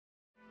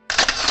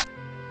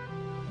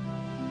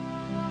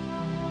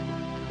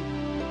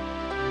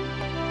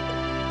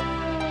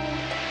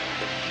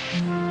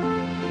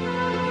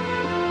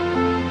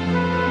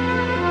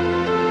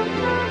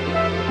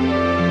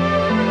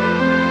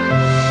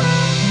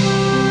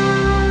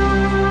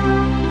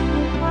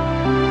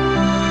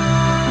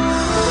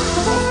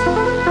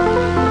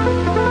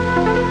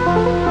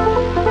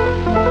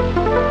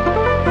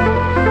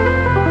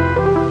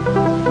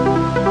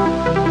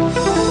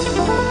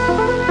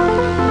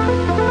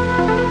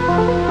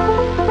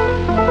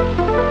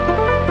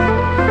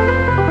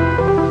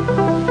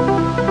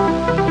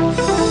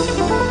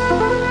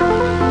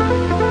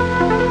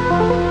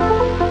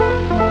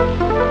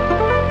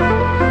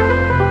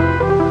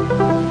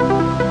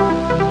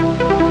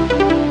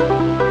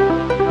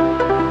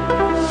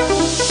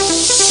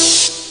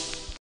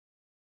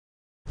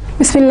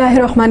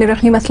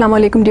Bismillahirrahmanirrahim. Assalamu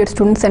alaikum dear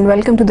students, and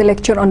welcome to the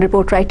lecture on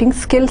report writing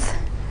skills.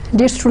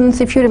 Dear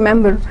students, if you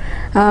remember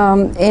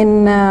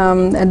in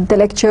the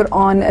lecture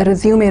on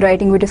resume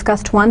writing, we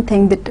discussed one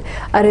thing, that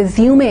a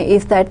resume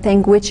is that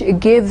thing which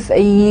gives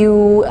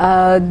you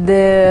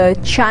the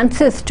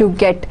chances to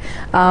get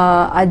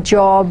a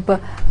job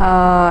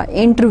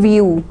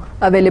interview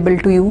available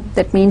to you.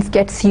 That means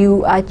gets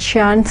you a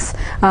chance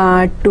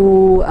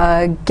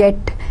to get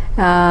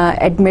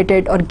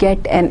admitted or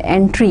get an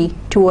entry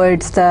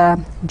towards the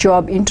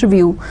job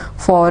interview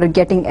for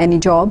getting any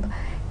job.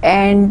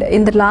 And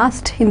in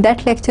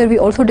that lecture we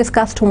also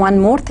discussed one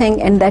more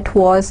thing, and that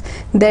was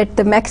that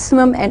the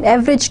maximum and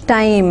average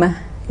time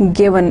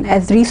given,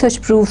 as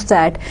research proves,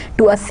 that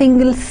to a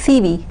single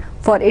CV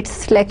for its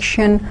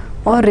selection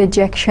or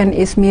rejection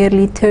is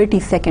merely 30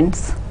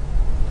 seconds.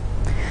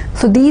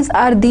 So these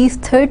are these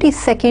 30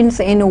 seconds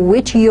in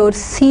which your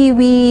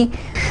CV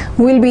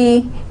will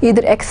be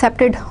either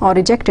accepted or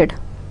rejected.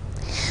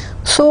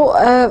 So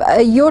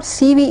your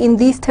CV in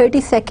these 30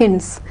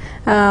 seconds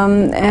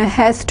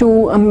has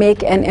to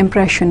make an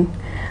impression,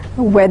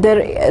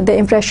 whether the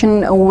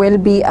impression will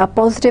be a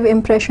positive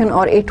impression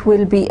or it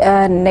will be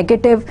a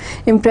negative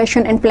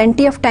impression. And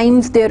plenty of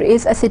times there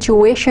is a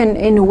situation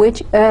in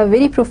which a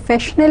very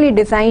professionally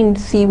designed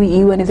CV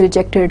even is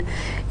rejected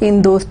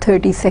in those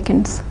 30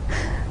 seconds.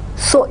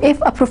 So if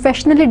a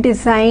professionally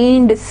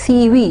designed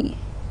CV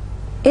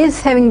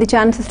is having the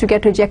chances to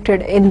get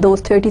rejected in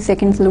those 30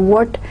 seconds,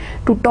 what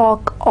to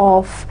talk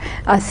of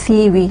a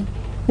CV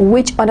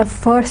which on a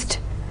first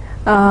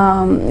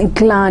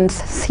glance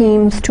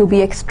seems to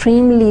be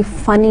extremely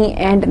funny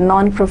and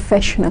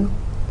non-professional.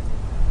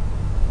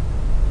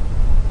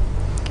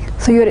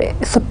 So you're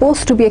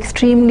supposed to be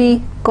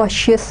extremely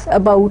cautious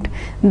about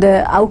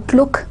the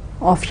outlook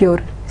of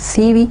your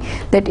CV,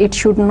 that it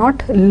should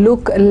not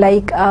look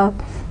like a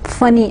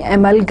funny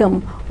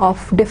amalgam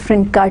of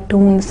different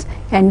cartoons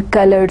and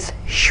colors,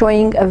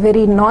 showing a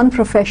very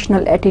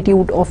non-professional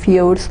attitude of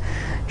yours,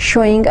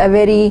 showing a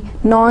very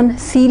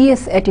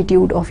non-serious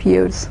attitude of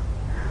yours.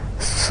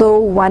 So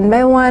one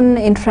by one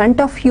in front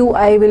of you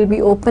I will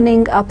be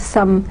opening up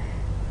some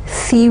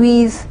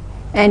CVs,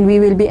 and we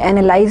will be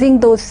analyzing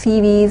those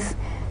CVs,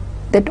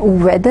 that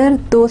whether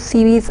those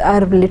CVs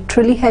are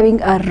literally having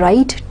a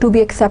right to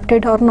be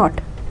accepted or not.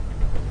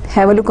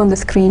 Have a look on the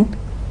screen.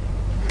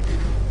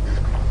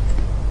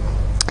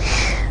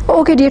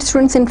 Okay dear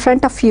students, in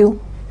front of you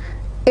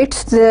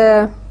it's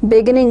the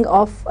beginning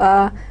of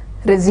a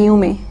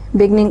resume,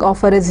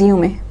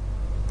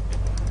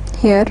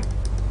 here,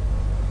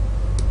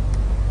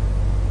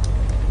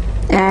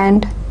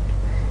 and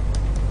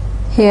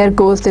here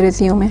goes the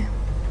resume.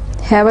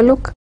 Have a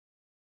look.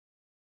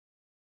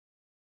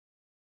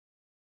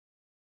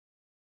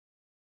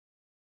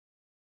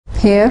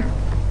 Here,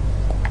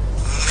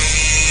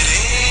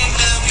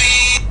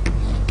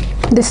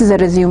 this is a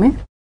resume.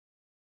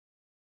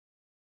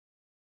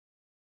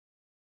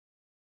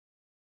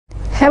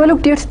 Have a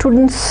look dear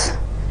students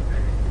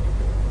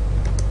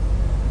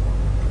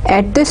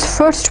at this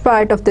first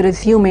part of the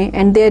resume,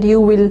 and there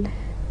you will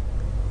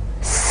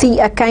see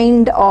a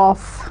kind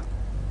of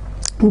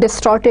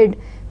distorted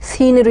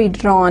scenery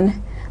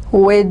drawn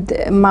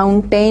with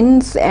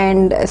mountains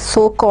and a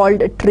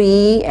so-called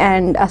tree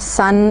and a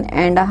sun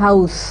and a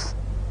house.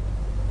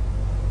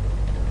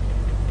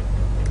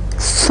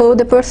 So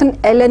the person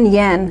Alan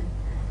Yan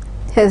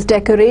has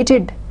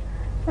decorated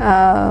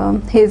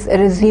his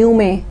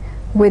resume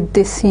with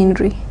this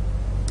scenery.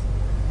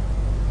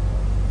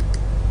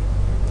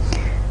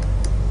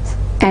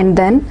 And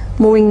then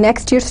moving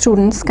next, dear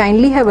students,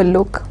 kindly have a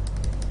look.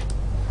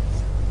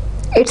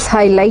 It's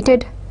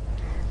highlighted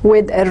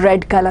with a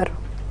red color.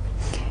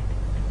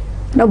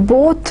 Now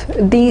both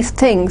these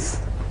things,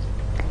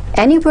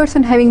 any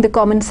person having the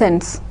common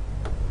sense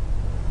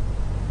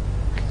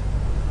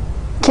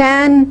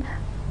can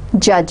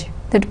judge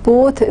that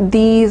both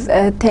these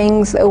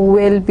things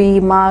will be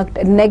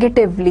marked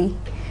negatively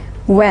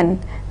when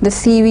the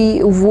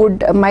CV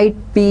might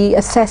be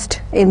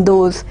assessed in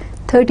those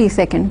 30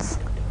 seconds.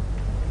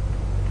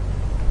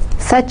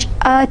 Such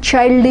a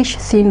childish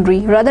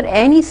scenery, rather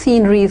any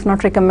scenery, is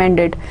not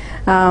recommended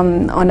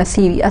on a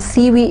CV. A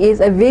CV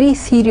is a very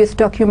serious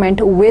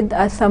document with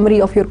a summary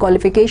of your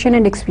qualification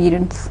and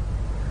experience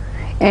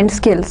and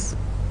skills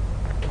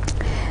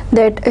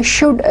that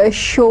should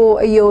show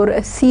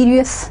your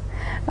serious,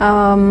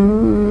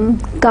 calm,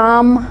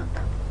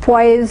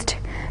 poised,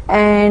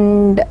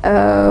 and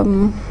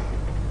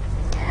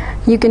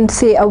you can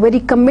say a very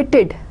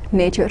committed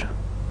nature.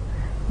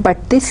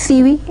 But this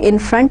CV in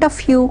front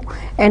of you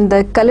and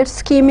the color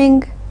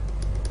scheming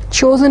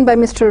chosen by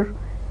Mr.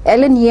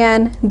 Alan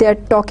Yan, they are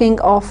talking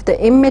of the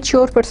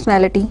immature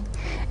personality,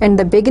 and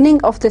the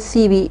beginning of the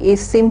CV is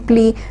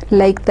simply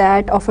like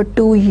that of a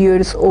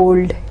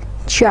 2-year-old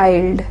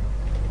child.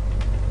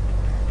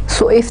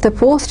 So if the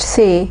post,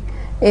 say,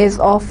 is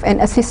of an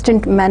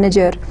assistant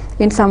manager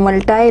in some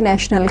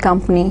multinational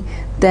company,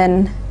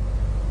 then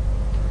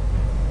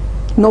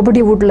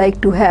nobody would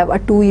like to have a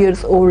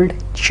 2-year-old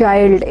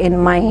child in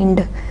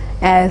mind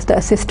as the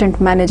assistant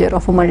manager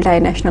of a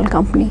multinational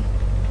company.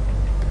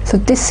 So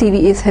this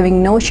CV is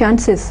having no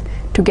chances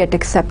to get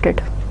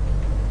accepted.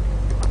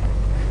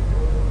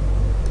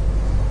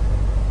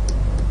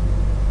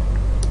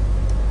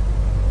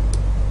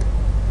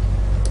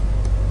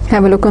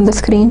 Have a look on the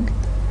screen.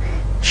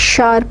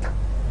 Sharp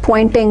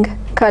pointing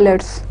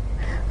colors.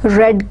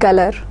 Red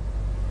color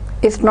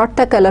is not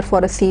the color for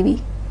a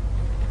CV.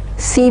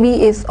 CV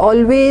is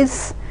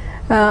always,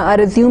 a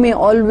resume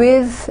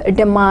always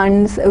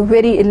demands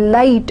very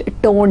light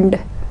toned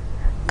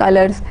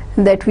colors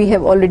that we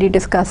have already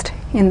discussed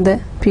in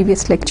the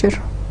previous lecture.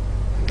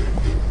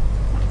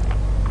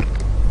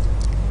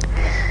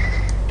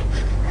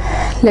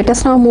 Let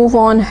us now move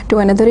on to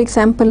another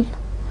example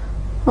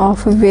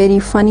of a very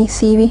funny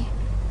CV.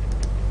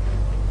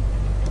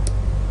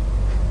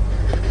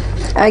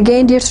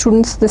 Again, dear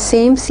students, the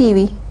same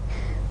CV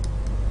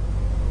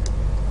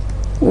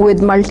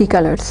with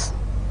multicolors.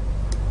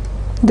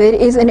 There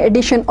is an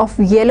addition of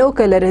yellow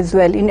color as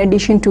well in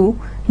addition to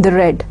the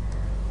red.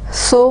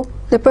 So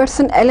the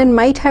person Ellen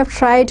might have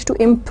tried to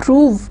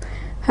improve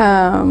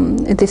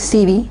this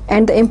CV,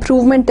 and the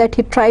improvement that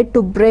he tried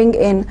to bring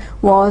in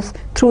was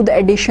through the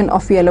addition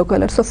of yellow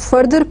color. So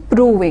further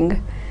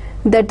proving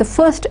that the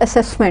first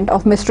assessment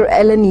of Mr.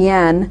 Alan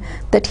Yan,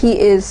 that he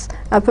is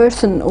a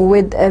person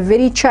with a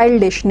very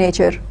childish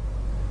nature,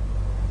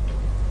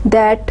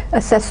 that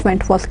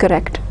assessment was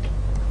correct.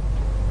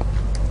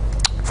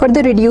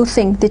 Further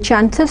reducing the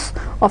chances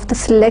of the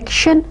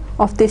selection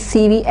of this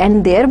CV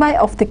and thereby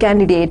of the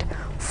candidate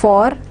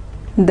for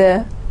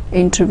the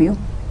interview.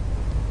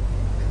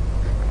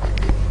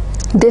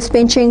 This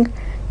pinching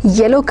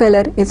yellow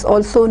color is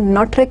also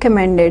not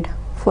recommended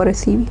for a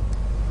CV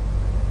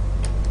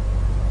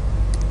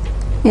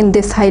in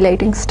this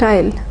highlighting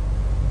style.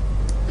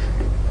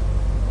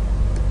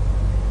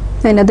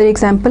 Another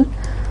example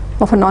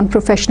of a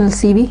non-professional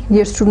CV,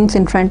 dear students,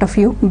 in front of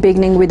you,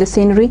 beginning with the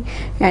scenery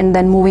and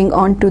then moving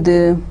on to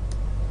the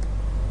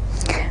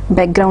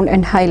background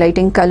and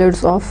highlighting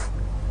colors of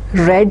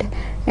red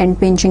and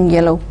pinching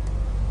yellow.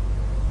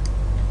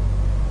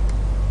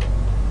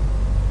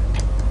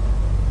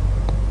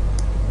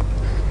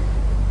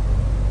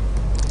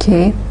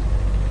 Okay.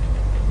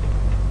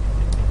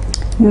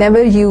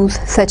 Never use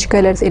such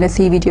colors in a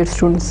CV, dear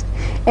students,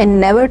 and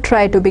never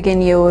try to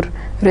begin your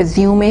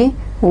resume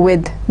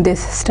with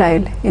this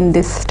style, in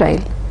this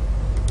style.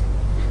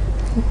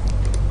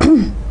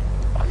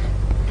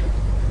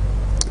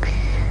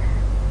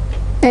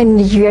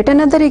 And yet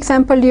another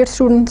example, dear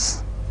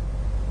students.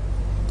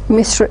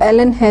 Mr.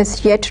 Allen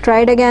has yet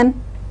tried again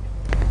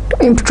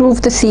to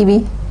improve the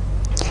CV,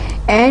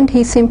 and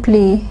he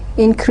simply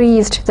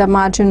increased the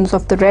margins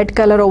of the red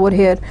color over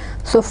here,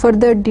 so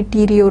further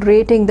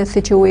deteriorating the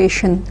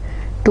situation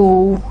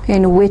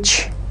in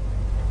which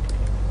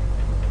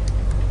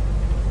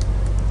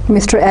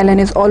Mr. Allen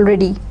is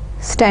already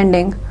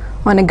standing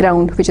on a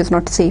ground which is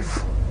not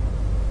safe.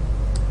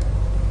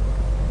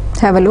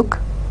 Have a look.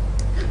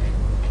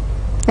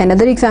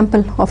 Another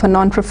example of a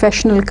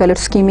non-professional color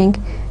scheming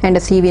and a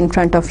CV in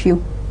front of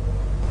you.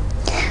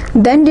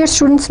 Then, dear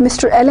students,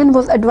 Mr. Allen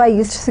was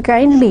advised to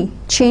kindly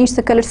change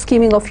the color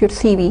scheming of your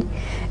CV,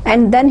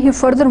 and then he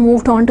further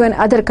moved on to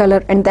another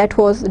color, and that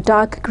was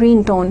dark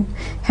green tone.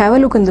 Have a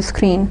look on the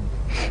screen.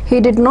 He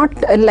did not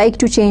like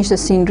to change the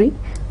scenery,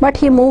 but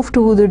he moved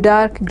to the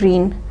dark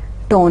green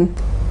tone.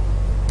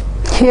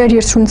 Here,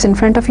 dear students, in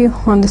front of you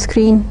on the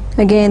screen,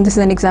 again this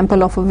is an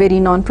example of a very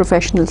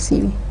non-professional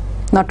CV,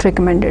 not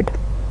recommended.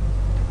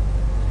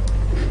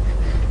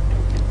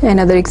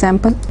 Another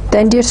example.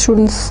 Then, dear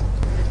students,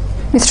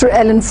 Mr.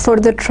 Allen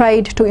further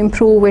tried to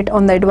improve it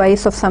on the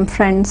advice of some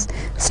friends.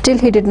 Still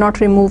he did not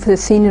remove the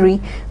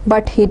scenery,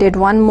 but he did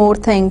one more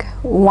thing,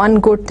 one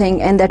good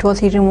thing, and that was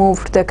he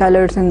removed the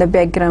colors in the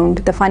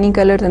background, the funny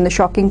colors and the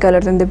shocking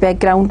colors in the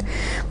background.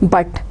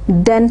 But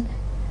then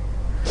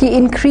he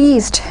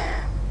increased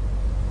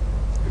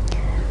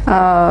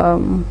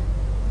the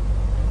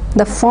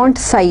font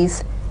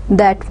size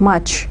that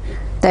much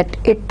that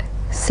it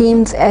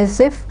seems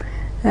as if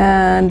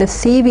the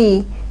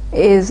CV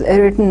is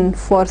written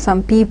for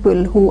some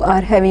people who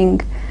are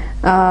having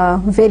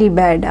very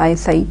bad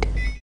eyesight.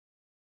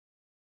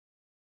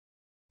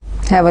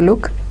 Have a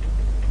look.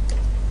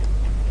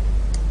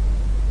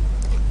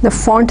 The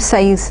font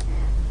size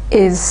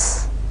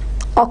is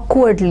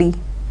awkwardly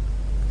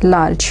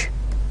large,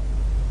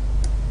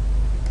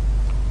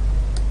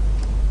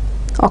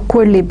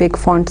 awkwardly big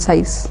font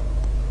size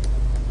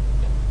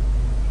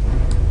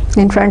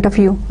in front of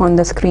you on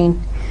the screen.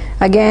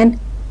 Again,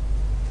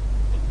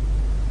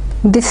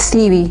 this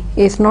CV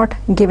is not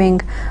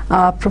giving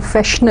a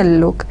professional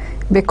look,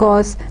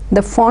 because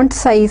the font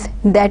size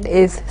that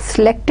is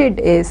selected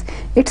is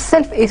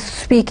itself is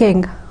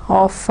speaking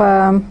of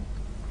an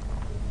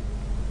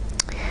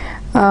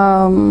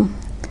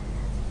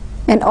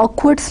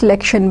awkward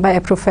selection by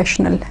a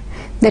professional.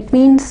 That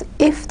means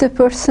if the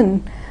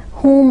person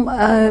whom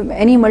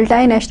any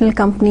multinational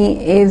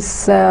company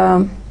is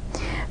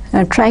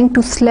trying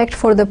to select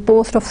for the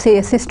post of, say,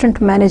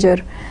 assistant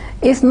manager,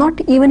 is not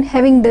even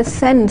having the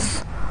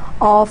sense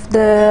of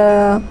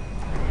the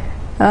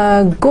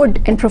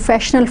good and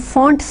professional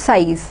font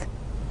size,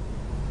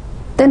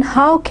 then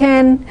how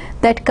can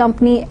that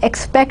company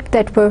expect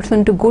that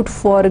person to go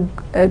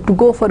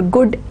for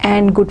good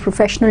and good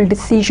professional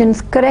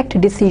decisions, correct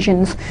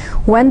decisions,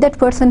 when that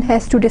person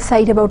has to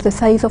decide about the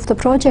size of the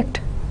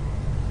project,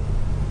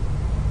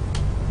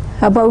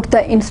 about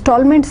the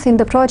installments in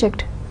the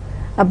project,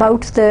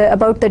 about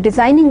the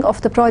designing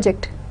of the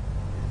project,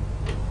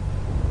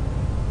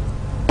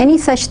 any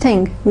such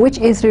thing which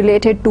is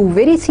related to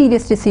very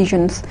serious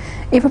decisions.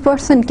 If a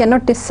person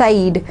cannot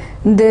decide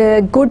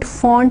the good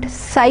font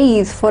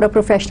size for a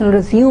professional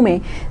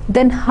resume,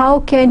 then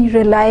how can you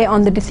rely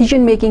on the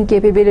decision making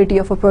capability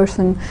of a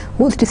person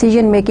whose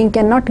decision making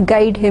cannot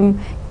guide him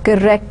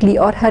correctly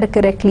or her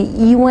correctly,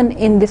 even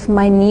in this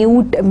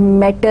minute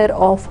matter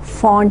of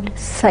font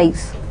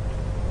size?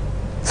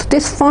 So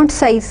this font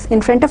size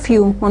in front of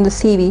you on the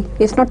CV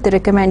is not the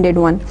recommended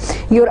one.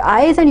 Your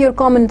eyes and your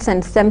common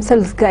sense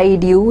themselves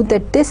guide you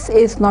that this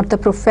is not the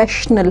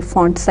professional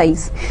font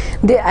size.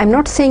 I'm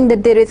not saying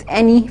that there is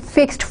any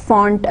fixed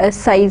font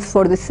size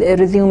for this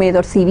resumes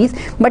or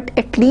CVs, but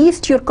at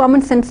least your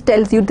common sense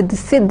tells you that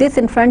this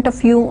in front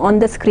of you on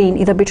the screen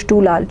is a bit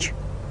too large,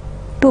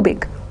 too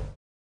big.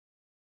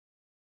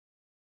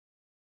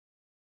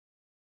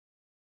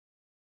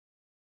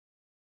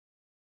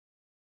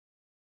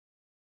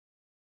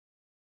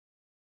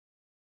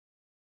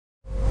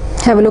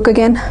 Have a look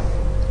again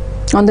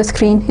on the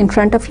screen in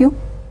front of you.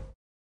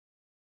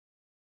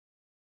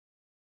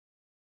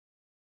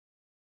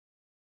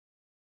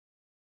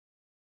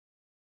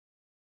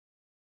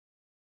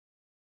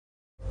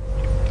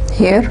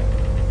 Here,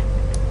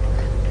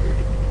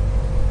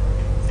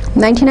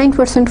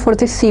 99% for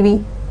this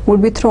CV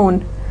would be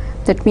thrown.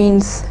 That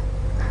means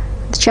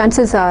the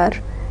chances are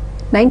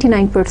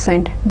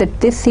 99%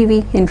 that this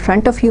CV in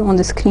front of you on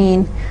the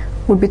screen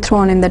would be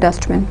thrown in the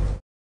dustbin.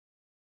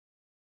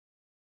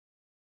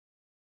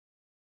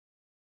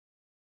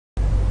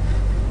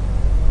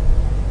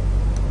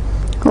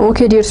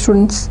 Okay, dear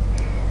students,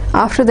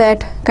 after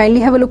that, kindly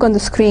have a look on the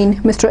screen.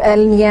 Mr.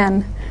 Alan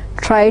Yan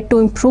tried to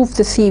improve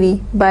the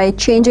CV by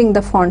changing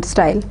the font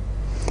style,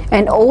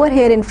 and over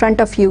here in front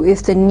of you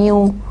is the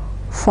new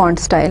font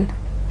style,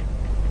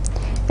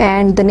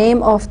 and the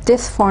name of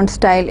this font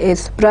style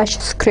is Brush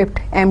Script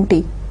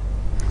Empty.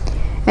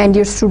 And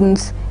dear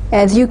students,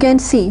 as you can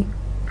see,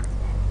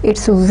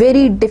 it's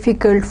very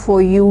difficult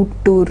for you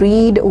to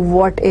read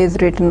what is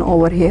written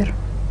over here.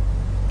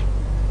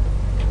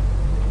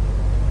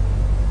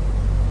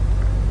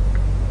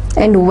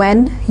 And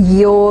when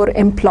your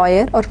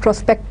employer or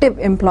prospective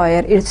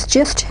employer is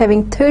just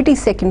having 30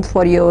 seconds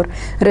for your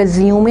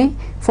resume,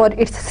 for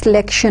its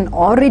selection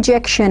or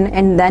rejection,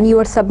 and then you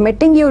are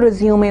submitting your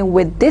resume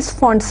with this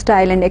font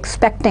style and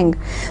expecting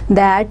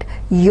that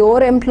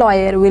your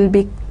employer will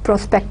be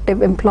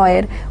prospective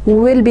employer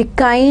will be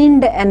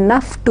kind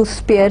enough to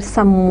spare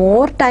some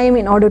more time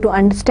in order to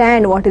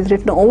understand what is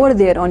written over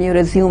there on your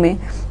resume,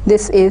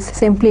 this is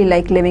simply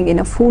like living in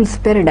a fool's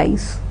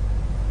paradise.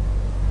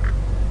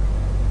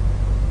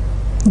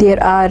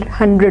 There are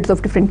hundreds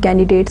of different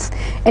candidates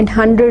and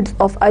hundreds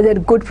of other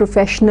good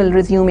professional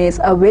resumes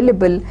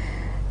available.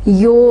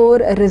 Your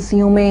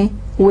resume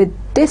with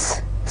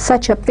this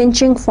such a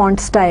pinching font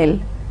style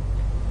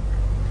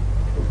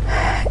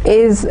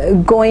is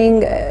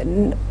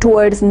going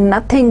towards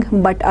nothing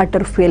but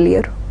utter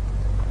failure.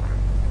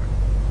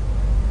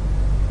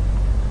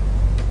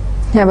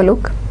 Have a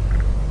look.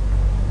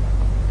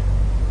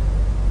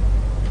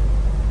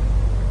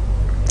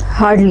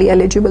 Hardly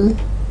eligible.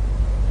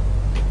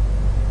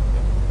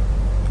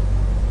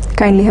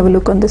 Kindly have a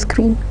look on the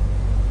screen.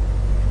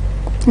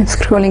 I'm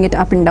scrolling it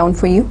up and down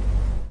for you.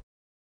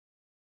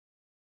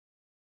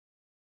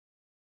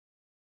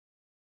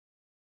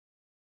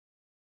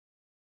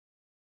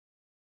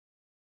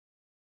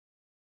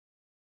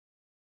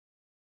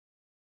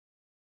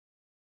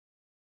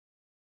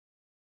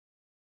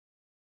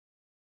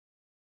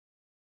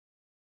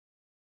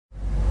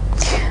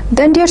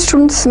 Then, dear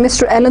students,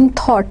 Mr. Allen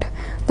thought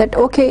that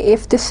okay,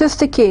 if this is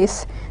the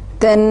case,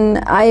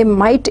 then I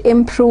might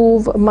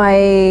improve my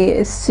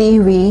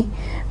CV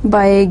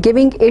by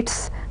giving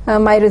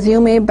my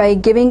resume by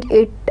giving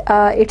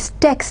its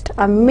text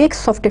a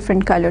mix of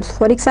different colors.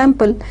 For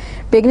example,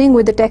 beginning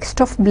with the text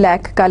of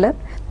black color,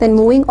 then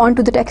moving on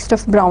to the text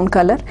of brown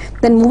color,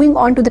 then moving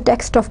on to the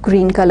text of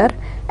green color,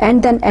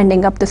 and then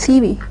ending up the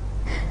CV.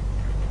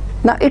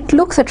 Now it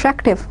looks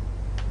attractive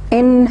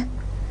in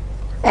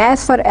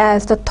as far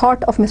as the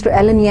thought of Mr.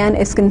 Alan Yan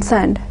is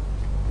concerned,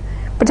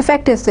 but the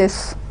fact is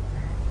this: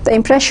 the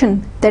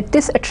impression that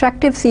this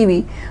attractive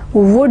CV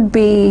would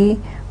be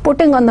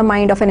putting on the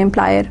mind of an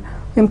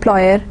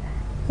employer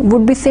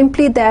would be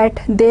simply that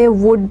they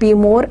would be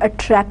more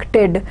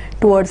attracted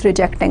towards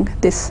rejecting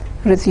this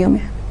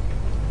resume.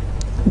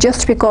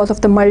 just because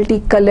of the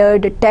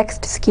multicolored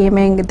text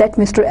scheming that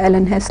Mr.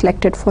 Allen has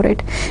selected for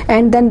it.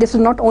 And then this is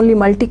not only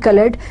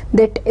multicolored,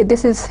 that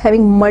this is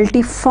having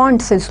multi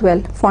fonts as well,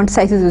 font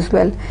sizes as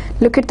well.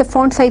 Look at the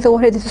font size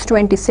over here, this is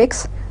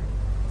 26.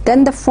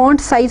 Then the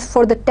font size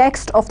for the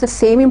text of the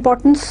same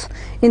importance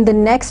in the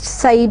next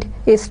side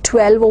is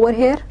 12 over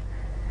here.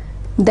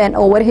 Then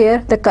over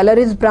here the color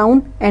is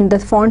brown and the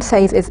font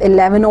size is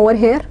 11 over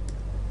here.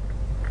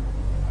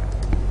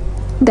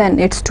 Then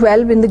it's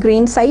 12 in the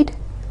green side.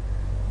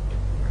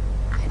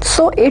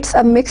 So it's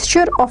a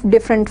mixture of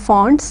different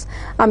fonts,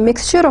 a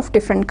mixture of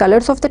different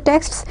colors of the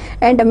texts,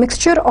 and a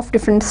mixture of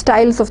different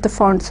styles of the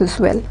fonts as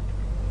well.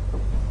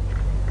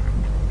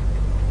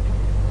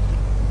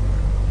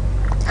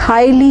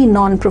 Highly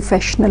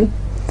non-professional.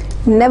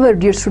 Never,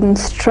 dear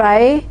students,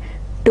 try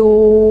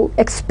to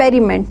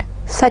experiment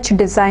such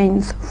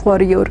designs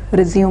for your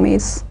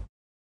resumes.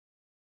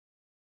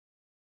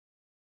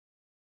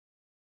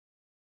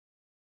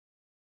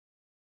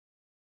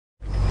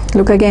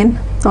 Look again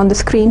on the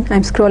screen.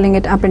 I'm scrolling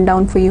it up and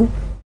down for you.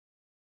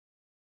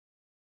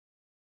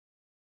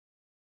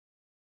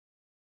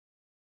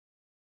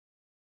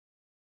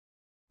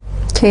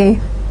 Okay,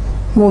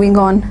 moving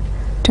on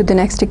to the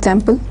next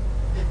example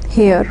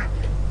here.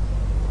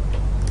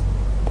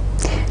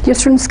 Dear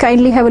students,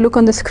 kindly have a look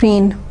on the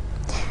screen.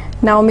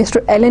 Now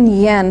Mr. Alan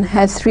Yan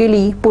has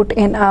really put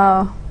in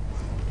a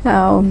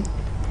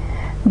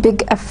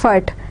big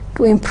effort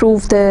to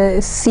improve the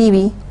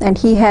CV, and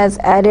he has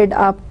added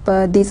up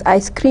these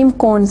ice cream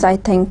cones, I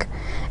think,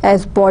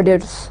 as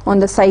borders on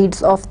the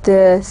sides of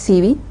the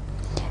CV,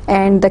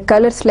 and the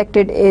color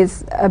selected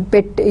is a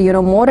bit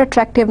more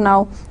attractive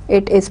now.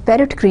 It is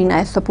parrot green,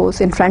 I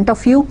suppose, in front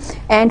of you.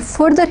 And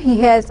further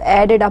he has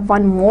added up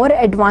one more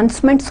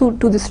advancement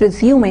to this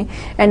resume,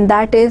 and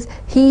that is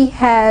he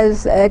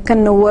has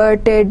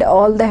converted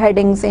all the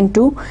headings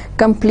into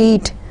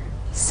complete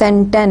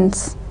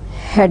sentence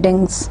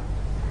headings.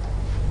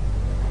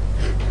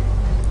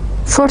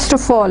 First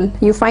of all,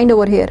 you find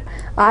over here,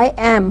 I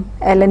am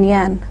Alan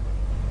Yan.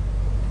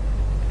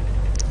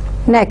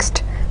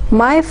 Next,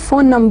 my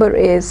phone number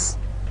is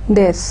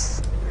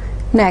this.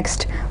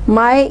 Next,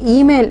 my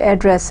email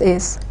address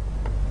is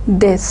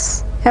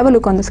this. Have a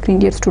look on the screen,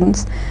 dear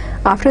students.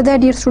 After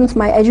that, dear students,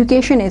 my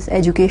education is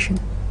education.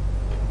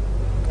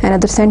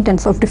 Another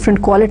sentence of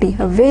different quality,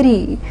 a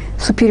very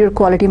superior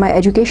quality. My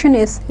education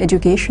is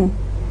education.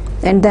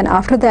 And then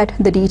after that,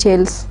 the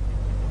details.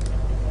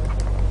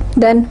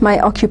 Then my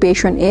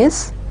occupation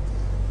is,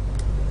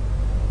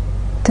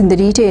 then the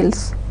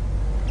details.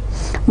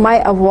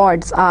 My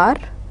awards are,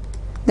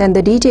 then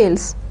the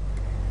details.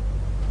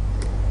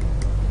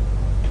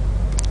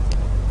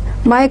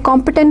 My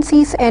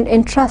competencies and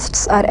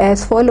interests are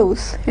as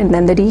follows, and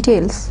then the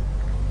details.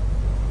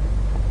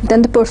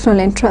 Then the personal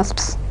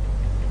interests.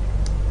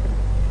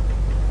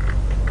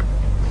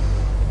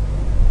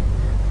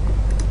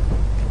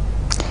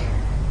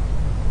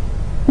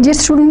 Dear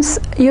students,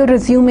 your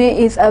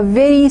resume is a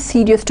very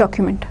serious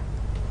document.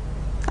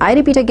 I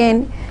repeat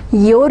again,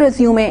 your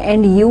resume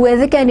and you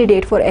as a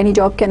candidate for any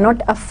job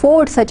cannot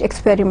afford such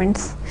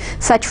experiments,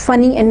 such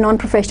funny and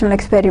non-professional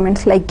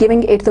experiments like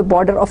giving it the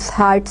border of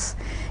hearts,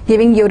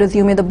 giving your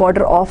resume the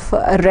border of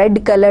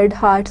red colored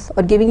hearts,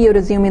 or giving your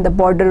resume the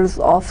borders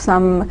of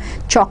some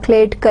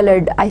chocolate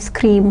colored ice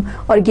cream,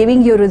 or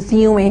giving your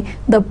resume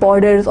the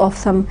borders of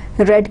some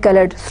red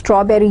colored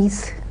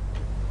strawberries.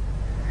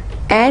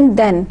 And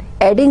then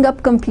adding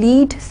up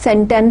complete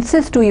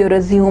sentences to your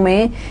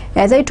resume,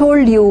 as I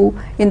told you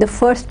in the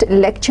first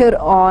lecture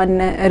on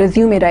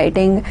resume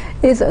writing,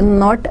 is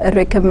not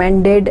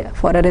recommended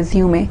for a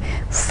resume.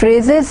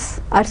 Phrases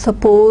are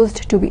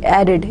supposed to be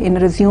added in a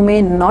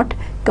resume, not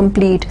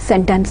complete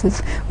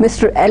sentences.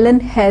 Mr. Allen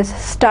has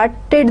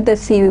started the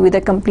CV with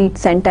a complete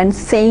sentence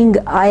saying,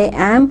 I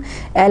am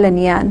Alan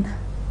Yan.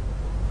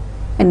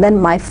 And then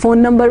my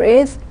phone number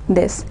is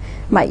this.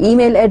 My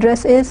email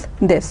address is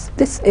this.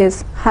 This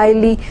is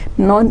highly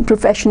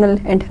non-professional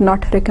and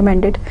not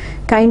recommended.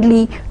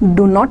 Kindly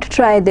do not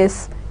try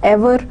this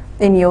ever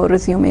in your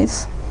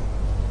resumes.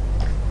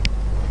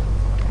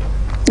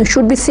 You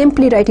should be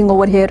simply writing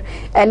over here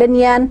Alan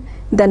Yan,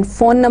 then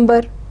phone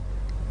number.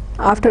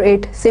 After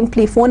it,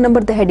 simply phone number,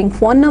 the heading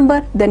phone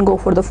number, then go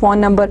for the phone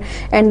number,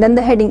 and then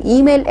the heading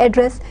email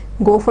address,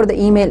 go for the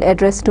email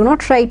address. Do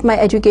not write my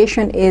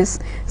education is,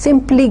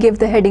 simply give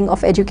the heading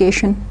of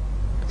education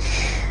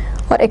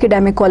or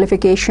academic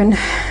qualification.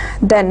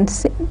 Then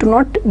do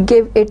not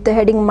give it the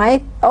heading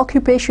my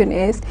occupation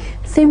is,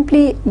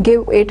 simply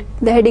give it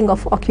the heading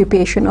of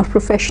occupation or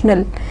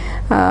professional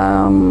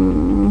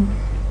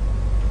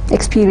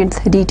experience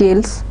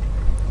details.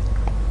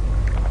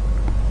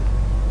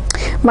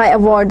 My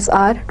awards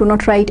are, do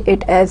not write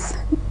it as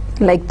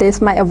like this,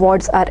 my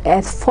awards are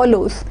as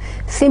follows,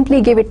 simply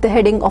give it the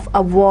heading of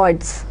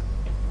awards.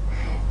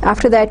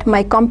 After that,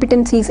 my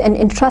competencies and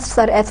interests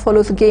are as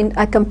follows, again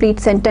a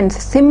complete sentence.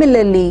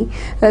 Similarly,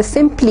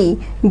 simply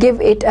give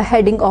it a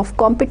heading of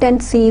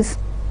competencies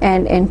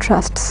and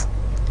interests.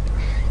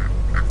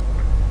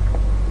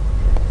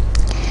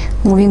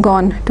 Moving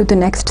on to the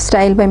next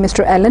style by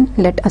Mr. Allen,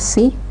 let us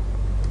see.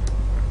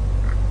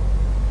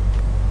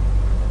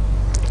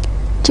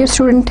 Dear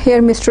student,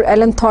 here Mr.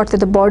 Allen thought that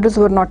the borders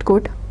were not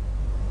good,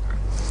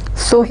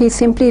 so he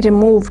simply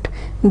removed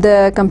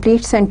the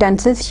complete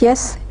sentences,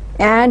 yes,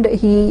 and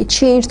he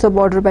changed the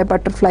border by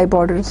butterfly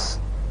borders.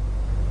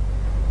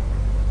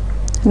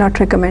 Not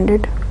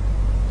recommended.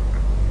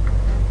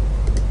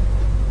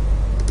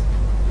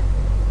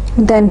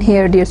 Then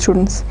here, dear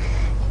students,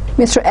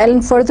 Mr.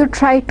 Allen further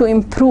tried to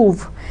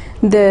improve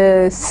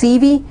the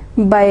CV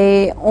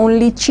by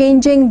only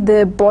changing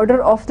the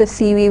border of the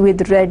CV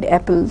with red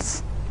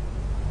apples.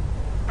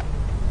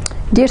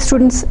 Dear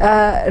students,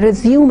 a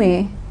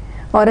resume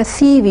or a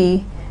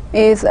CV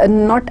is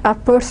not a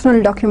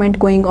personal document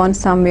going on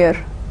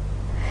somewhere.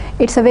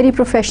 It's a very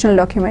professional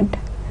document.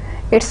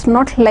 It's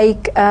not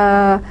like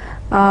I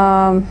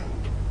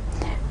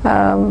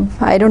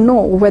don't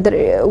know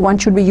whether one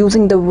should be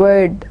using the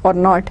word or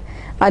not,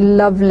 a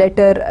love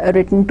letter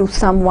written to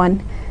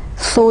someone.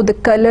 So the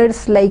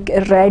colors like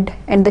red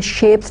and the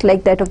shapes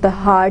like that of the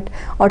heart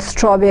or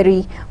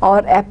strawberry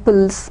or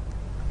apples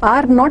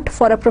are not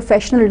for a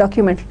professional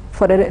document,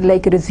 for a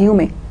like a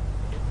resume.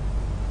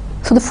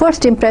 So the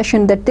first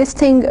impression that this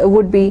thing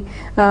would be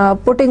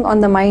putting on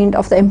the mind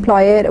of the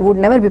employer would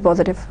never be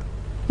positive.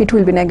 It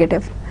will be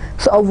negative.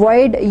 So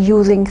avoid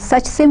using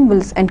such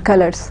symbols and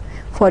colors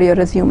for your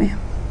resume.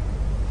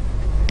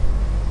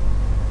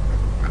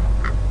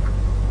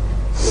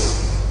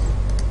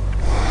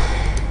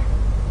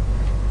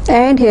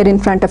 And here in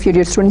front of you,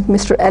 dear student,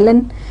 Mr.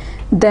 Allen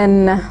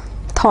then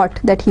thought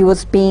that he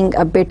was being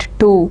a bit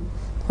too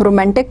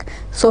romantic,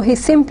 so he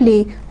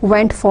simply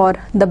went for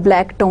the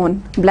black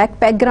tone, black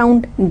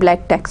background,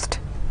 black text.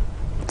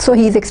 So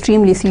he is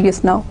extremely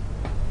serious now.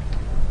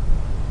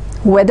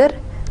 Whether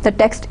the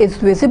text is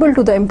visible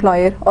to the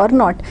employer or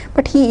not,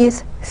 but he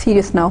is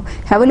serious now.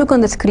 Have a look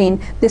on the screen.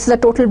 This is a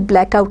total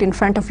blackout in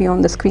front of you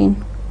on the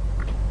screen.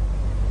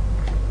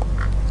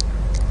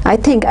 I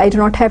think I do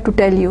not have to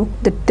tell you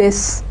that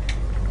this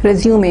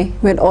resume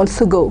will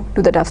also go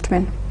to the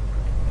dustbin.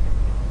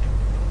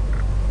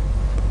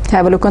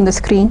 Have a look on the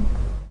screen.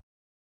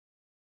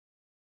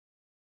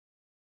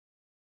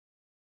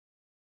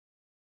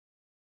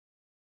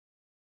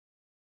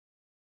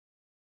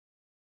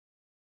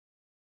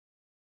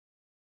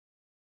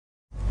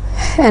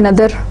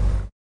 Another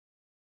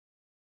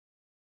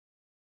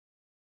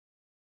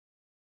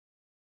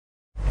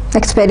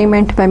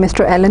experiment by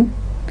Mr. Allen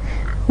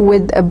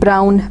with a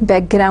brown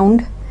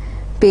background,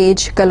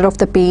 page, color of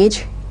the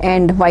page,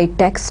 and white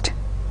text.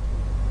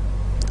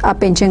 A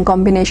pinching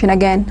combination,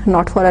 again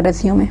not for a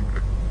resume.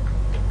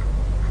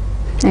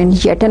 And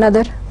yet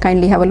another,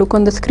 kindly have a look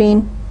on the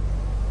screen.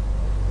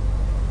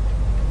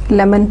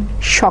 Lemon,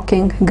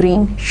 shocking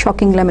green,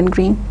 shocking lemon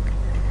green,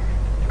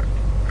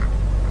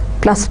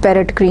 plus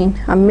parrot green,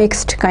 a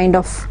mixed kind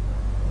of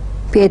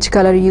page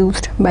color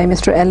used by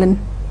Mr. Allen.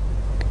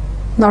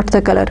 Not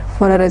the color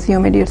for a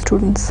resume, dear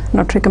students,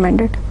 not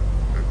recommended.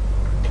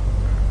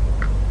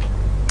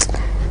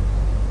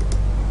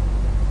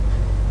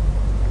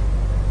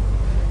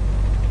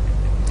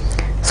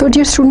 So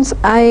dear students,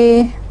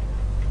 and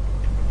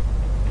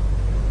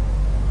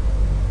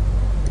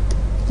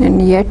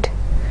yet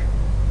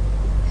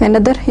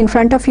another in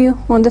front of you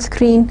on the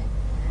screen.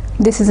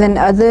 This is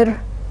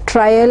another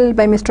trial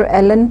by Mr.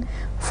 Allen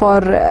for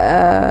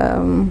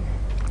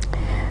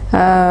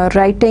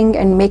writing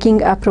and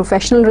making a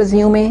professional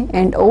resume,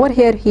 and over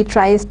here he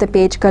tries the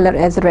page color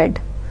as red.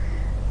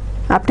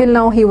 Up till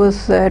now he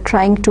was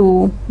trying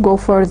to go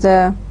for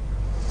the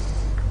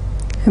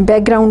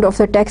background of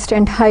the text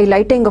and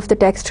highlighting of the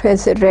text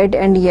as red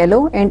and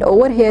yellow, and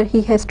over here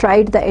he has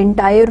tried the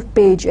entire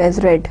page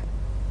as red.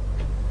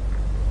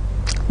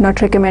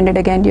 Not recommended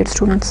again, dear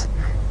students.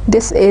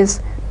 This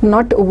is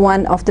not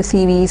one of the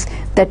CVs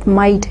that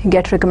might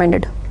get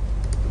recommended.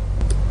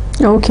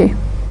 Okay.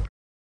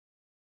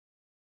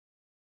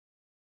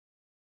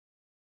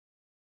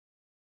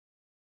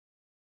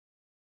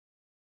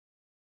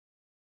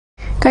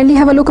 Kindly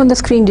have a look on the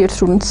screen, dear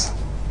students.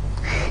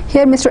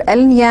 Here Mr.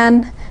 Allen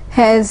Yan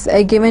has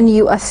given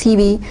you a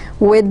CV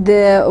with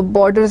the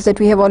borders that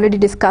we have already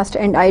discussed,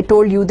 and I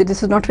told you that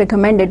this is not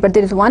recommended, but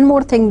there is one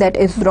more thing that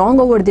is wrong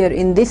over there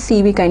in this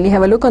CV. Kindly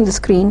have a look on the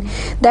screen.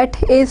 That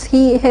is,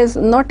 he has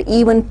not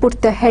even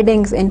put the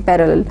headings in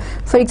parallel.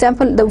 For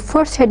example, the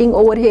first heading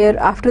over here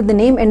after the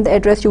name and the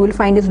address you will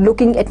find is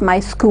looking at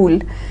my school.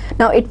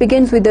 Now it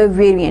begins with a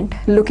variant,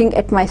 looking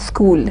at my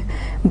school,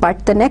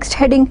 but the next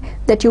heading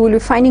that you will be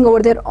finding over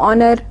there,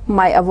 honor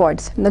my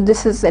awards. Now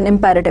this is an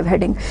imperative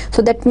heading,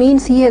 so that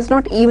means he has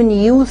not even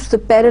used the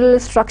parallel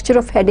structure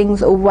of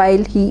headings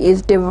while he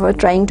is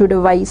trying to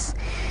devise,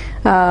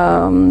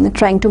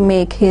 trying to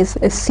make his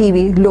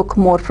CV look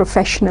more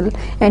professional,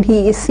 and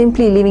he is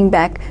simply leaving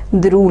back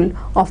the rule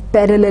of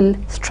parallel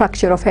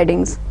structure of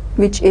headings,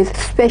 which is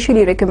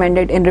specially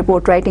recommended in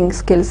report writing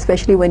skills,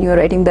 especially when you are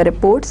writing the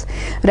reports,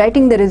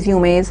 writing the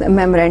resumes,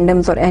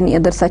 memorandums, or any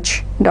other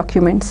such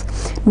documents.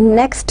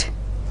 Next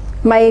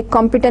My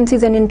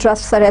competencies and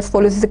interests are as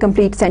follows is a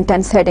complete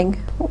sentence heading,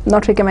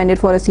 not recommended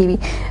for a CV.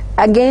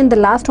 Again, the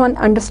last one,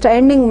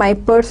 understanding my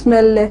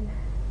personal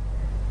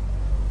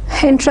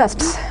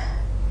interests,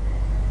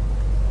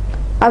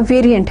 a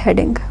variant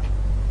heading.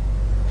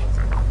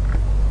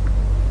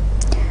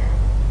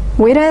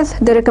 Whereas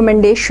the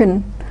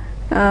recommendation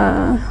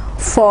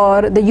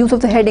for the use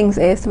of the headings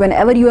is,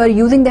 whenever you are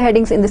using the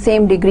headings in the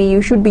same degree,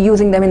 you should be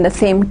using them in the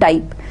same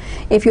type.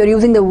 If you are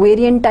using the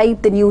variant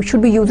type, then you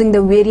should be using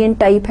the variant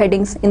type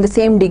headings in the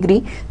same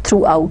degree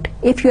throughout.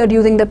 If you are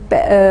using the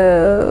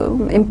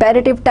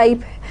imperative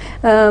type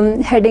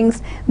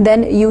headings,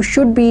 then you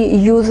should be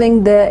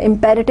using the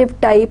imperative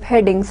type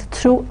headings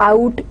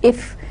throughout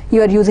if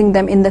you are using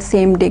them in the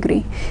same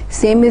degree.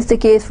 Same is the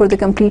case for the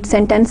complete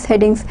sentence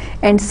headings,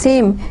 and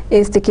same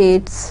is the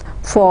case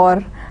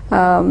for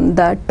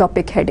the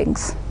topic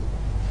headings.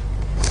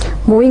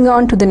 Moving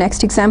on to the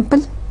next example.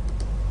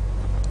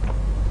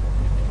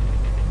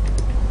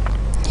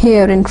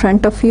 Here in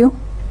front of you,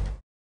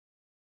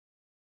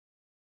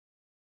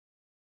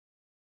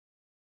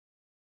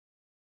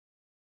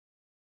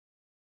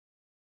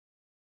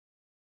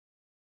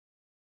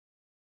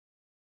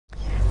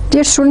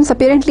 dear students,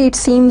 apparently it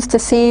seems the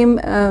same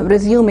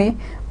resume,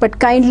 but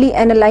kindly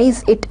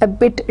analyze it a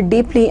bit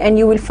deeply and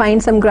you will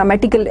find some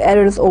grammatical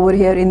errors over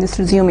here in this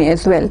resume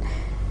as well.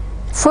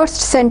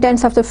 First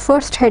sentence of the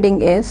first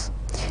heading is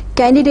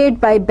candidate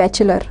by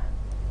bachelor,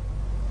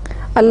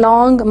 a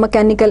long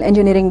mechanical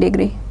engineering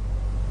degree.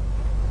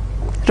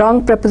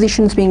 Wrong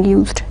prepositions being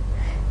used.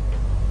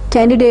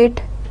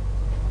 Candidate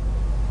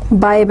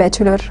by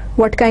bachelor,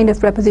 what kind of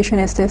preposition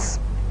is this?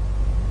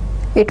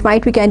 It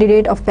might be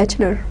candidate of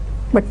bachelor,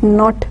 but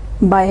not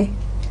by.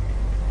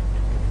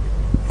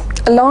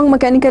 Along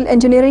mechanical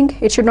engineering,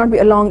 it should not be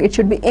along, it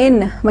should be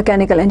in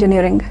mechanical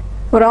engineering.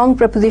 Wrong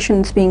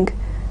prepositions being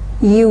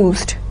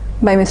used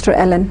by Mr.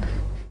 Allen.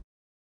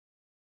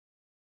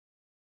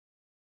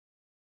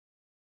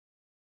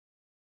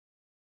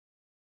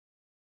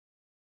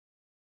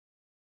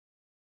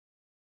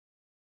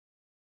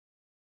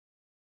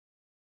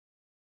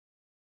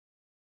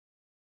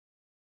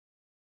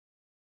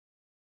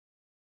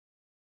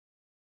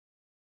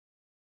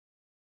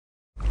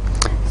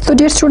 So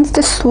dear students,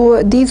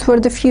 these were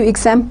the few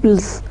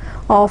examples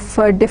of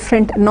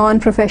different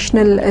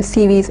non-professional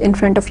CVs in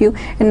front of you,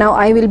 and now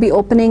I will be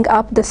opening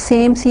up the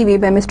same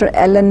CV by Mr.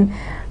 Allen,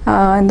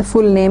 and the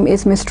full name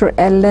is Mr.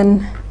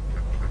 Allen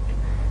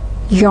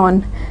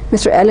Yon.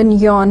 Mr. Allen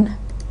Yon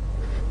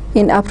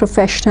in a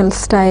professional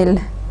style.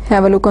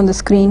 Have a look on the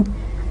screen,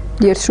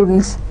 dear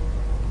students.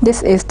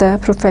 This is the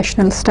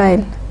professional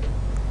style.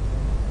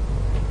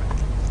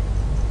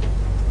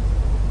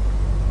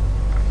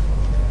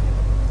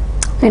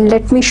 And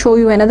let me show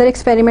you another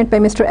experiment by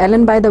Mr.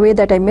 Allen, by the way,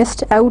 that I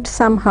missed out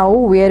somehow.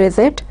 Where is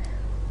it?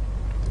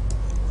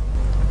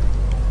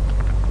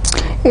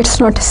 It's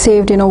not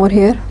saved in over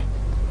here.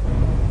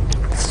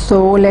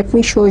 So let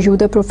me show you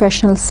the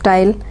professional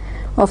style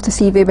of the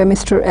CV by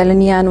Mr.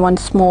 Allen Yan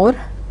once more.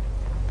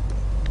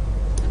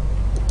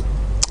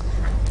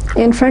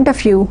 In front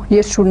of you,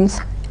 dear students,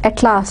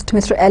 at last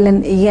Mr.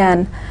 Allen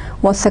Yan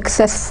was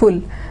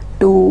successful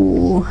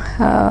to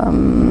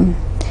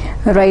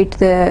write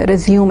the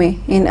resume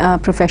in a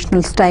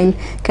professional style.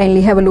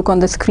 Kindly have a look on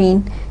the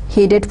screen.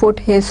 He did put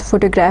his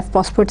photograph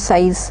passport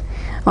size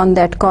on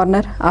that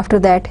corner. After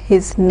that,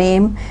 his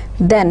name,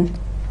 then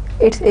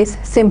it is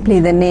simply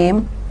the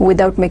name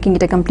without making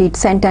it a complete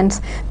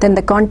sentence, then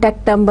the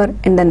contact number,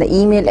 and then the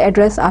email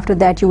address. After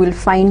that, you will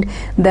find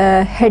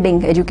the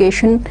heading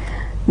education,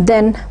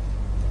 then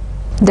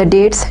the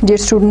dates, dear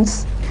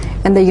students,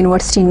 and the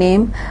university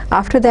name.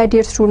 After that,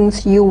 dear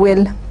students, you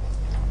will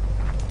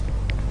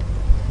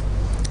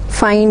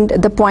find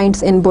the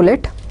points in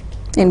bullets.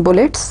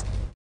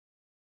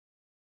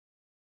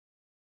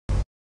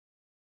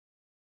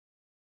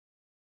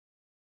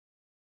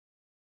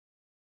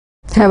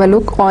 Have a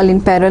look, all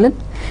in parallel.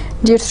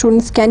 Dear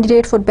students,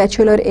 candidate for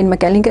bachelor in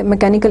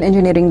mechanical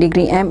engineering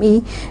degree,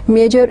 ME,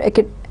 major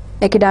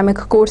academic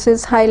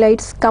courses,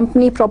 highlights,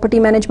 company, property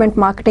management,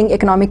 marketing,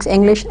 economics,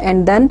 English,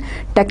 and then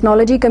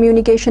technology,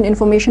 communication,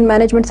 information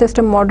management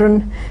system,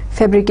 modern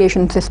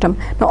fabrication system.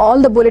 Now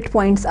all the bullet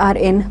points are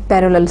in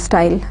parallel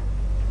style.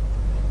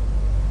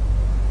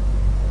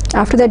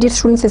 After that, dear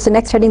students, is the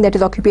next heading, that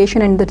is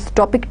occupation, and the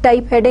topic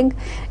type heading.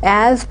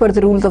 As per the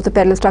rules of the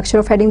parallel structure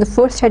of heading, the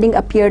first heading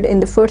appeared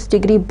in the first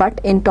degree but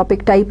in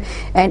topic type,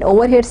 and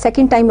over here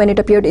second time when it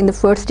appeared in the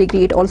first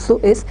degree, it also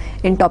is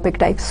in topic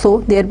type.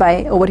 So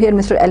thereby over here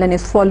Mr. Allen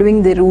is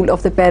following the rule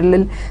of the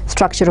parallel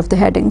structure of the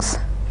headings.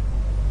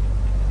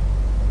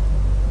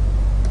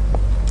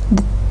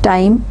 The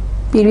time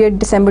period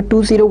December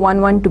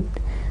 2011 to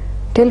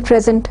till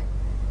present,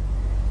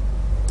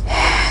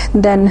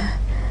 then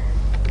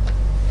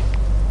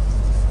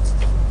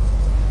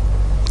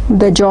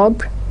the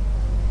job,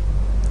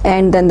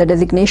 and then the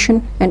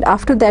designation, and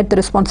after that the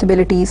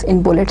responsibilities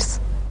in bullets.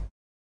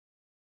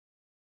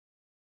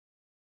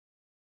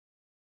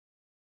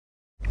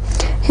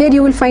 Here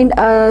you will find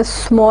a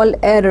small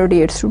error,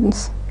 dear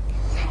students.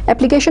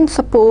 Application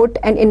support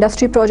and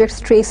industry projects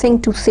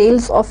tracing to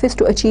sales office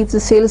to achieve the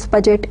sales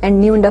budget and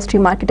new industry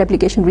market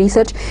application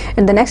research.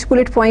 And the next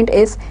bullet point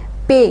is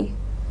pay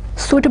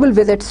suitable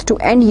visits to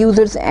end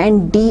users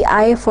and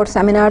DI for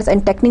seminars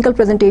and technical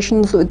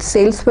presentations with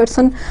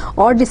salesperson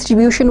or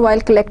distribution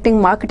while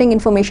collecting marketing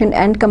information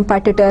and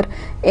competitor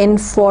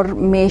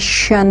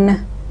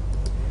information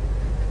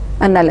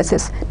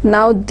analysis.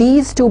 Now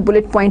these two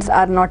bullet points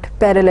are not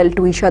parallel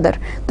to each other.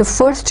 The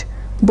first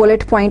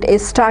bullet point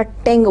is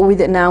starting with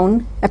a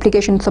noun,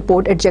 application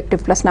support,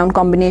 adjective plus noun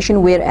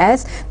combination,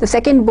 whereas the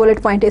second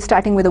bullet point is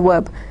starting with a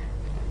verb.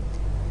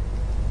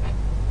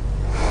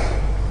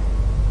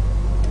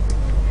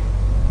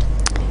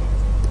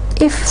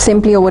 If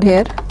simply over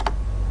here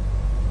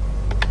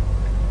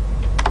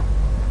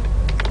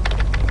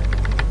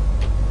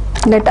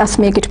let us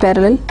make it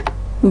parallel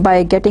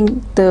by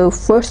getting the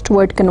first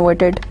word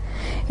converted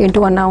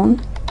into a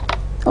noun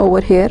over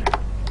here.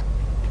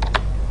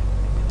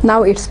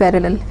 Now it's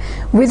parallel.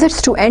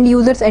 Visits to end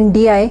users and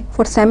DI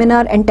for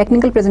seminar and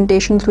technical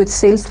presentations with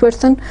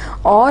salesperson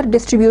or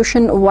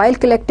distribution while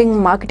collecting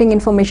marketing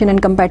information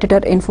and competitor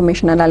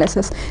information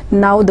analysis.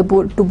 Now the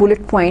two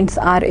bullet points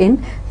are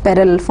in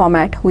parallel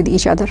format with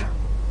each other.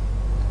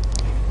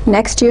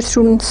 Next, dear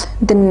students,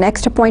 the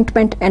next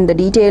appointment and the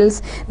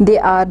details, they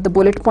are the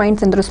bullet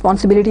points and the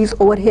responsibilities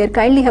over here.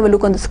 Kindly have a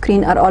look on the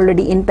screen, are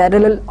already in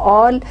parallel,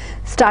 all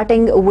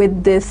starting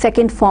with the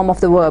second form of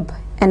the verb,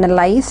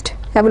 analyzed.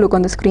 Have a look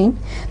on the screen.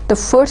 The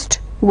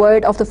first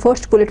word of the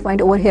first bullet point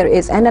over here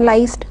is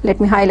analyzed. Let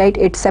me highlight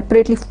it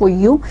separately for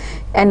you.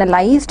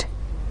 Analyzed.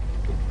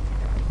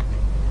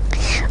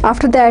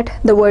 After that,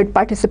 the word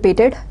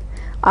participated.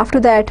 After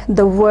that,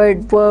 the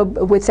verb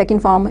with second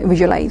form,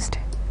 visualized.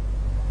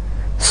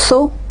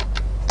 So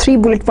 3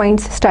 bullet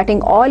points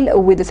starting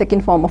all with the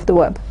second form of the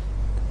verb.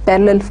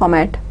 Parallel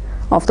format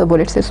of the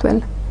bullets as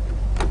well.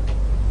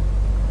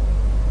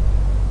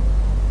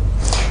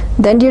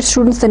 Then, dear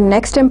students, the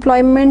next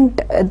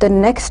employment, the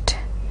next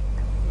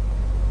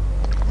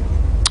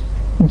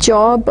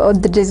job or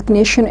the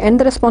designation and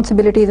the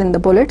responsibilities in the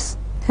bullets.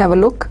 Have a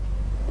look.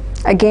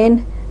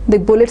 Again, the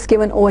bullets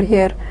given over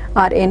here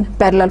are in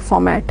parallel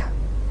format.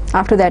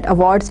 After that,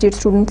 awards, dear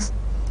students,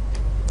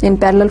 in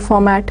parallel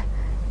format.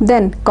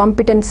 Then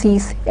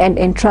competencies and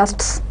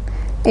interests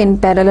in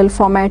parallel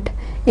format.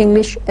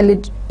 English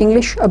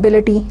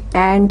ability,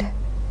 and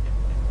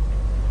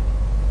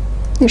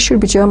it should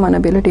be German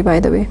ability,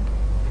 by the way.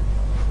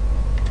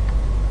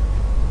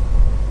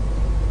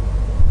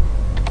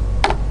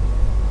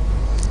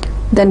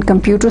 Then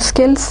computer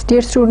skills,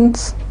 dear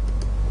students,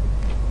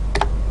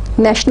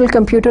 national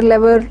computer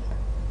level,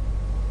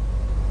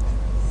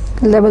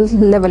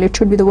 it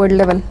should be the word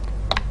level.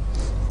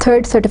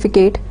 Third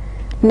certificate,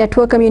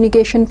 network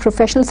communication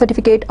professional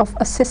certificate of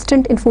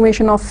assistant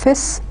information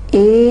office,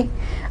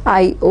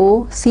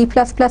 AIO, C++,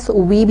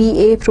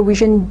 VBA,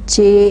 provision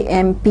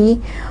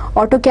JMP,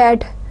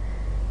 AutoCAD,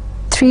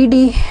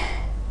 3D,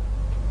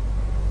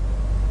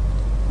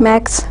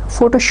 Max,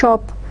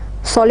 Photoshop,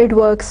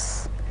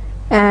 SolidWorks,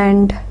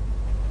 and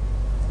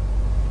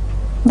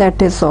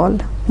that is all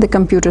the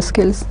computer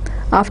skills.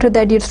 After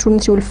that, dear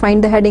students, you will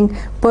find the heading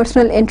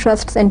personal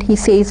interests, and he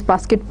says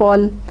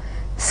basketball,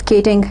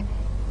 skating,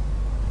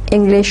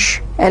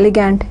 English,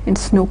 elegant, and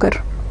snooker.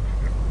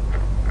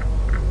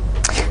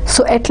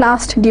 So at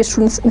last, dear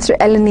students, Mr.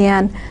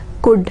 Elenian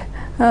could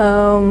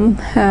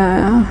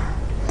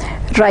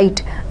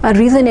write a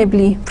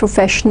reasonably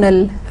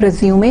professional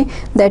resume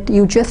that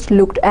you just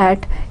looked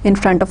at in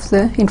front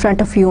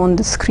of you on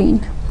the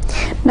screen.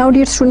 Now,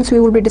 dear students,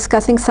 we will be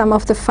discussing some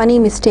of the funny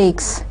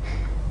mistakes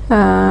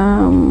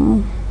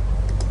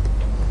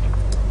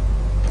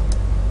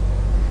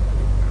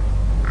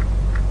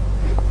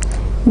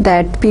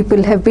that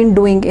people have been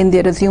doing in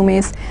their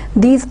resumes.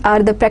 These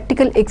are the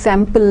practical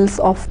examples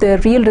of the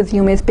real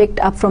resumes,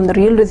 picked up from the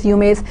real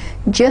resumes,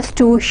 just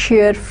to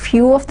share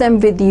few of them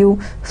with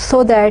you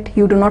so that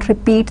you do not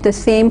repeat the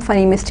same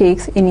funny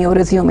mistakes in your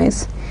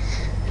resumes.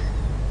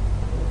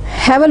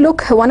 Have a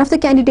look. One of the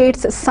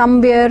candidates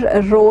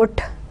somewhere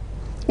wrote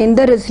in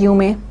the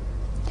resume,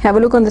 have a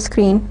look on the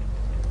screen,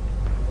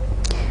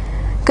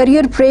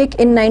 career break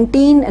in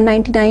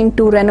 1999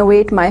 to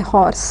renovate my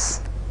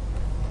horse.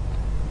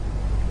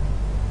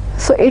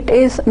 So it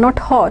is not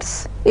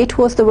horse, it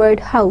was the word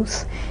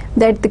house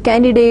that the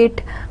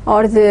candidate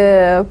or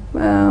the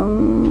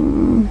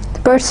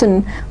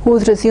person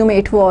whose resume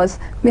it was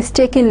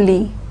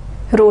mistakenly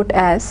wrote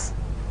as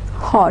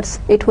horse.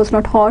 It was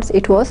not horse,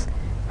 it was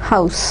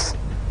house.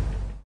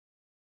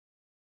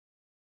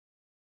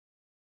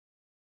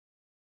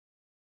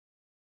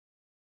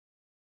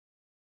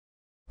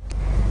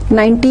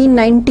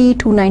 (1990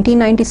 to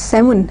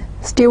 1997)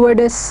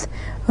 stewardess,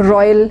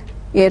 Royal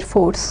Air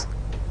Force.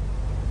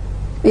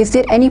 Is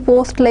there any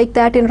post like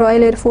that in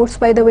Royal Air Force,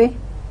 by the way?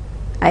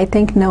 I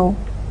think no.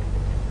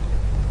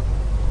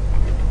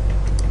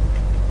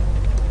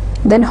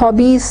 Then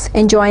hobbies,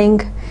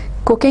 enjoying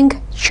cooking,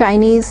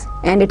 Chinese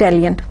and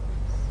Italian.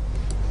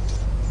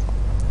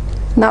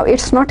 Now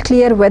it's not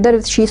clear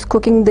whether she's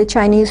cooking the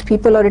Chinese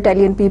people or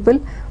Italian people,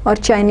 or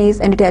Chinese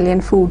and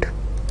Italian food.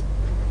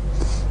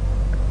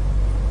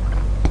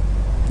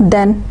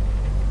 Then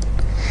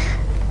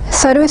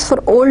service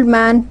for old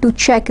man to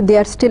check they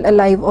are still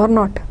alive or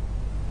not.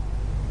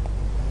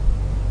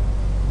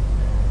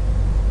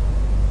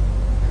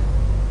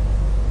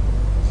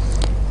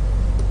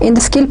 In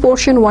the skill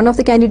portion, one of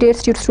the candidates,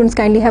 students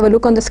kindly have a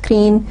look on the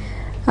screen,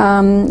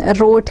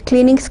 wrote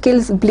cleaning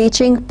skills,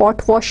 bleaching,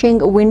 pot washing,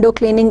 window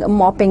cleaning,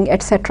 mopping,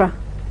 etc.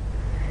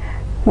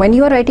 When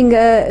you are writing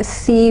a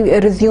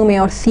resume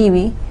or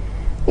CV,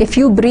 if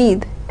you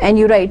breathe and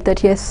you write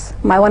that yes,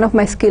 one of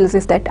my skills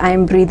is that I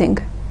am breathing,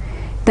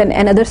 then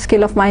another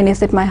skill of mine is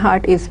that my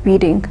heart is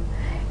beating,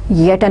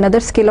 yet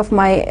another skill of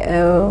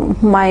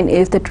mine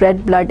is that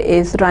red blood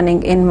is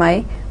running in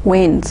my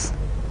veins.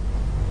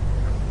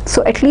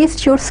 So at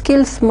least your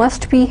skills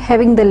must be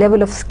having the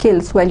level of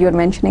skills while you're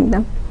mentioning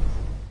them.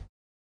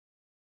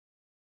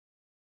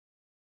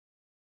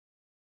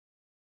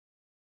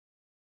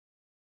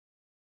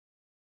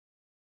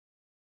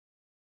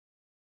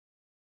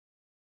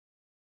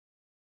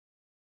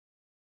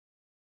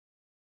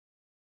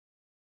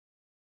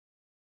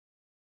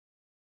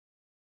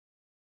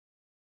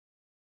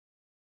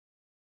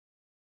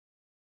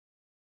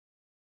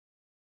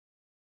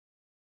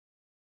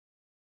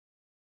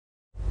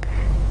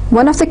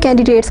 One of the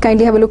candidates,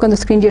 kindly have a look on the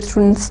screen, dear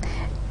students,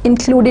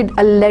 included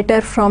a letter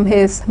from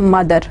his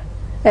mother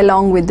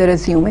along with the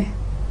resume.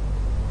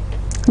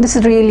 This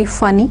is really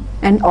funny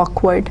and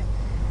awkward.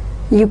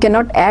 You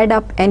cannot add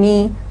up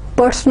any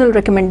personal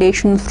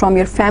recommendations from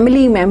your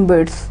family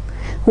members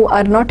who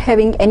are not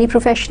having any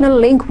professional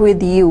link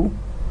with you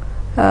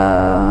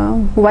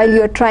while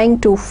you are trying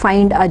to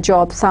find a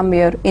job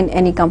somewhere in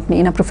any company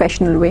in a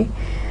professional way.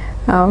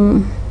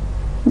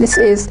 This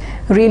is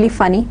really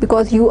funny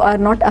because you are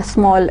not a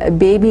small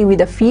baby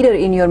with a feeder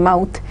in your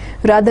mouth.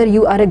 Rather,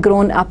 you are a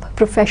grown-up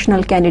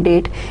professional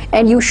candidate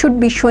and you should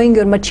be showing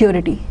your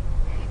maturity.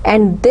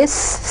 And this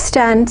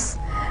stance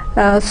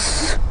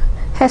has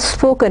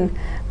spoken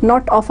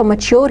not of a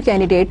mature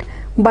candidate,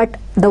 but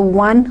the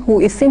one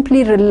who is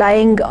simply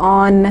relying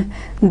on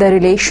the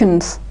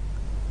relations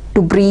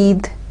to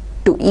breathe,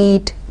 to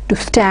eat, to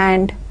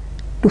stand,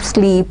 to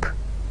sleep,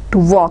 to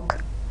walk.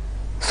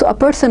 So a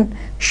person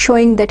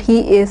showing that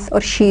he is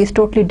or she is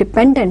totally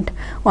dependent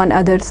on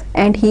others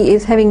and he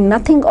is having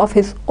nothing of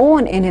his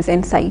own in his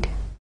inside.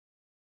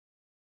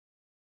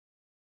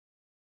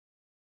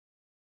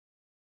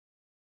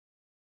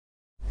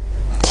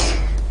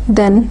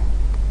 Then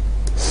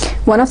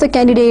one of the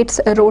candidates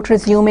wrote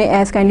resume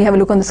as, kindly have a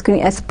look on the screen,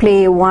 as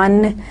play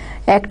 1,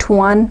 act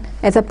 1,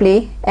 as a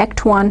play,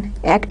 act 1,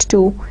 act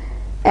 2,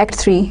 act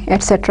 3,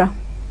 etc.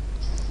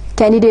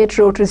 Candidate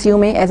wrote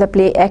resume as a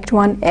play, act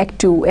 1, act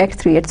 2, act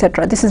 3,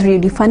 etc. This is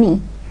really funny.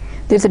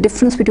 There's a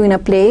difference between a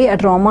play, a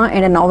drama,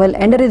 and a novel,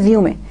 and a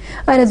resume.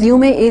 A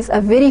resume is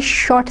a very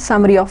short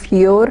summary of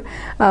your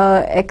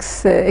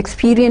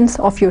experience,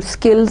 of your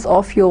skills,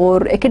 of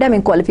your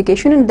academic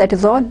qualification, and that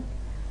is all.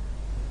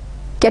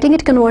 Getting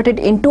it converted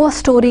into a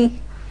story,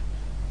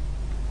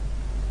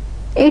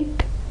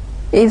 it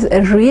is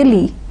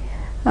really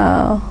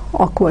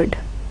awkward,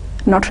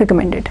 not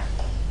recommended.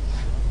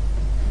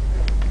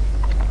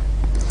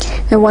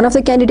 And one of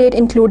the candidates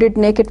included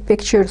naked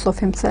pictures of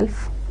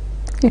himself.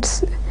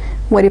 It's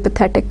very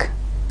pathetic,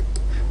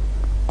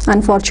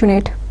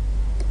 unfortunate.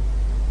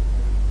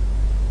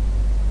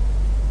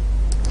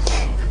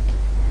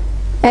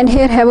 And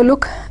here have a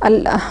look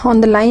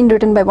on the line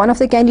written by one of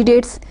the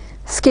candidates.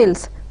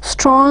 Skills: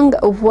 strong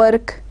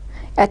work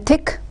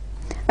ethic,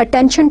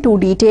 attention to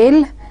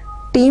detail,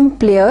 team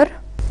player,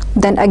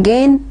 then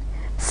again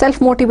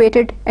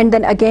self-motivated, and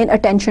then again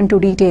attention to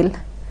detail.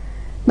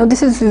 Now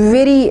this is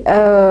very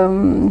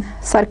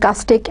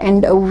sarcastic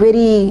and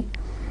very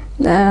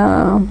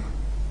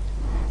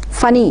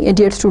funny,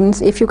 dear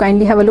students. If you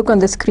kindly have a look on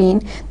the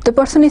screen, the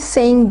person is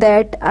saying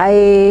that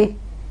I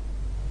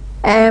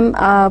am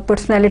a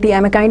personality, I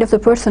am a kind of the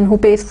person who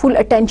pays full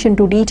attention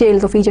to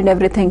details of each and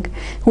everything,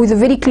 who is a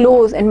very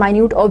close and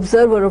minute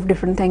observer of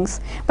different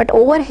things. But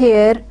over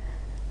here,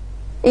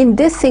 in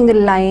this single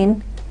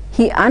line,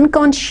 he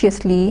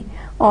unconsciously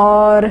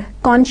or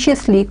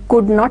consciously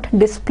could not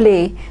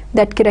display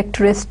that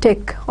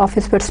characteristic of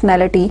his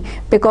personality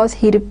because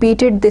he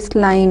repeated this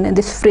line,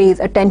 this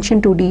phrase,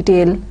 attention to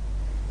detail,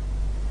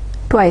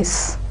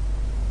 twice.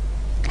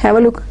 Have a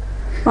look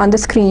on the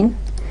screen.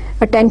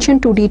 Attention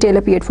to detail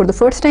appeared for the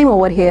first time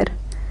over here,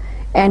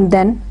 and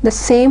then the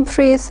same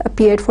phrase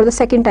appeared for the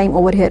second time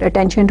over here,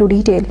 attention to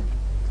detail.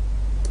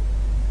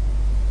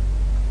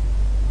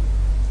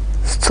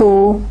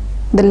 So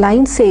the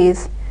line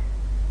says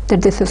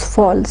that this is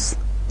false.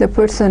 The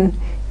person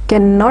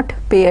cannot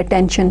pay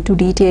attention to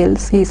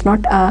details. He is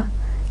not a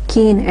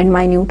keen and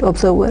minute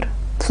observer.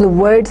 So the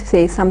words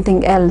say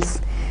something else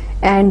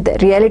and the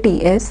reality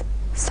is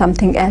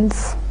something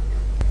else.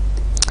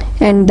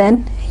 And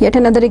then yet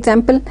another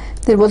example,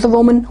 there was a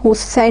woman who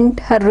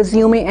sent her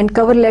resume and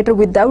cover letter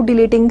without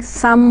deleting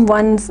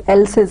someone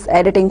else's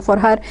editing for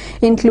her,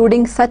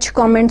 including such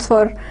comments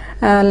for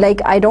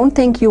like, I don't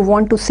think you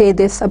want to say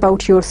this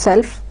about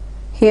yourself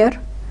here.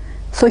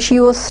 So she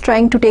was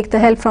trying to take the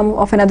help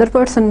of another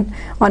person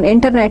on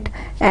internet,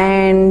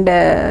 and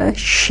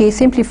she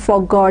simply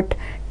forgot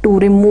to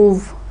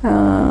remove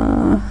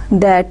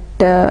that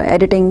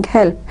editing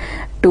help,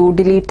 to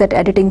delete that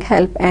editing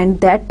help, and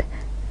that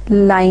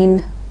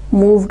line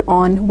moved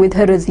on with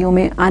her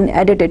resume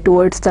unedited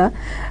towards the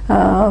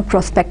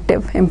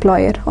prospective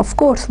employer. Of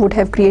course, would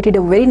have created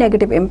a very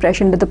negative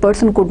impression that the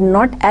person could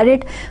not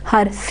edit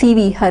her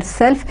CV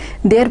herself.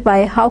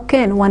 Thereby, how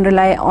can one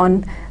rely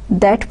on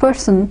that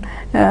person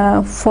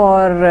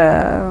for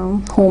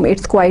whom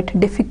it's quite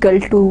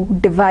difficult to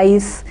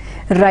devise,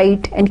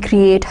 write and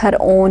create her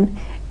own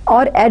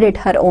or edit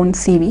her own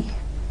CV.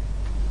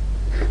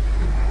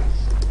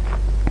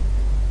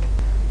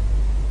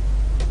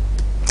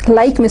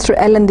 Like Mr.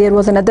 Allen, there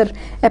was another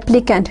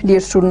applicant, dear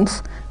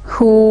students,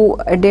 who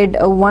did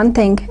one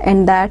thing,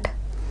 and that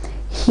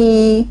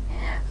he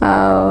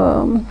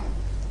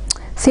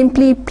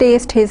simply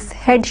placed his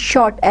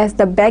headshot as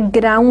the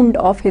background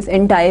of his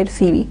entire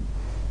CV.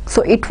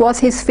 So it was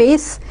his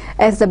face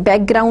as the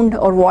background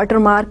or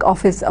watermark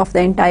of the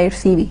entire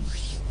CV,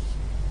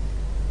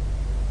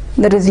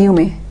 the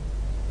resume.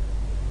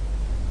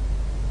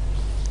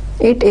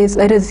 It is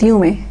a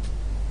resume,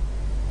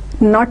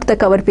 not the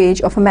cover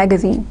page of a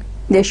magazine.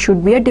 There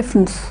should be a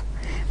difference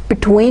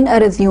between a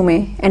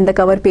resume and the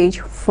cover page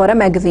for a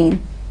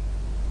magazine.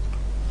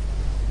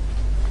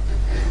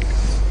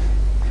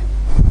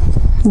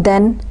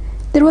 Then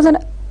there was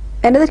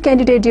another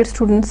candidate, dear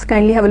students,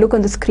 kindly have a look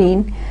on the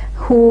screen,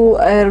 who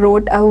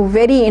wrote a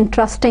very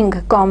interesting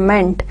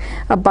comment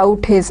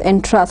about his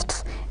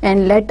interests,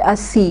 and let us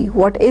see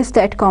what is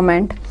that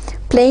comment.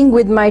 Playing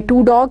with my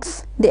 2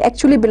 dogs. They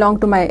actually belong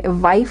to my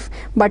wife,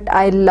 but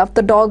I love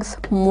the dogs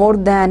more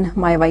than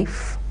my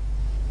wife.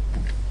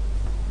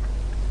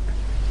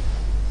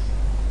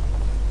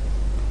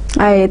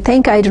 I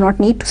think I do not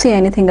need to say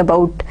anything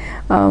about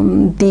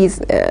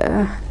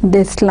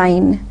this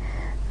line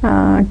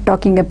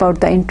talking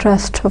about the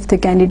interest of the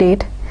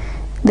candidate.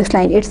 This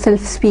line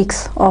itself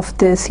speaks of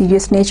the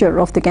serious nature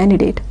of the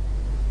candidate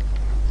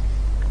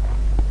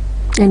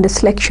and the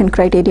selection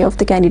criteria of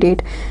the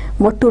candidate,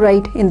 what to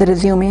write in the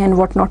resume and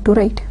what not to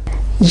write.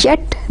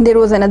 Yet there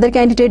was another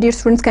candidate, dear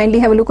students, kindly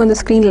have a look on the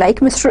screen. Like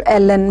Mr.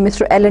 Allen,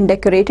 Mr. Allen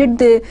decorated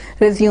the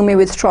resume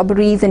with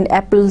strawberries and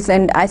apples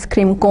and ice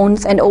cream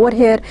cones, and over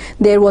here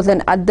there was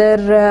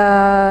another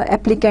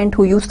applicant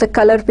who used the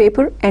color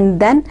paper, and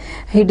then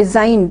he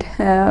designed,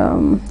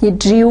 he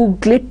drew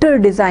glitter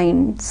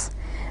designs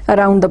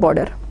around the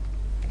border.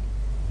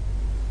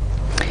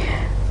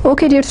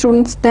 Okay, dear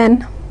students,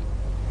 then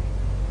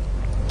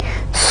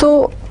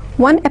so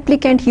one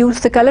applicant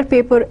used the color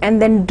paper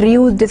and then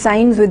drew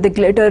designs with the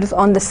glitters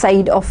on the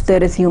side of the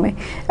resume.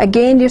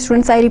 Again, dear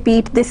students, I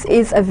repeat, this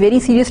is a very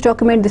serious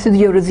document. This is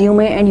your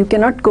resume, and you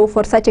cannot go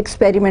for such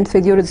experiments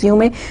with your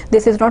resume.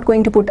 This is not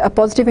going to put a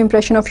positive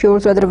impression of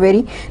yours, rather a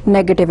very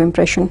negative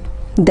impression.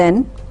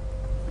 Then,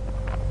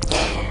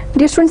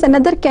 dear students,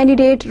 another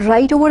candidate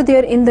right over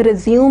there in the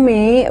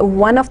resume,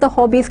 one of the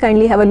hobbies,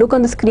 kindly have a look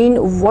on the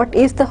screen. What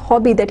is the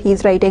hobby that he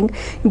is writing?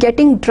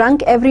 Getting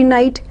drunk every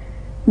night,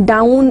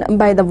 down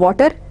by the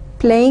water,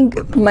 playing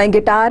my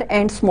guitar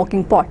and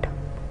smoking pot.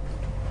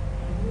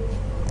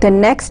 The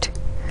next,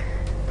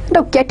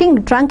 now getting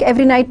drunk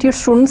every night, dear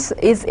students,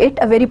 is it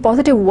a very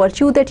positive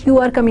virtue that you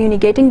are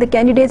communicating? The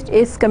candidate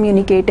is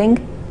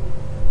communicating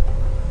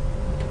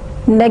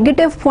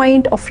negative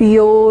point of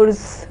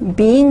yours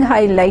being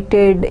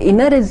highlighted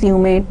in a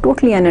resume.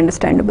 Totally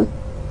ununderstandable.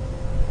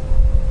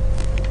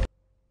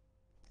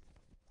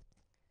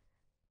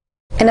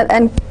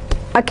 And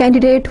a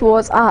candidate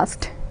was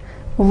asked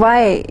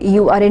why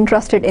you are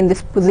interested in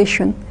this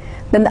position.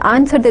 Then the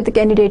answer that the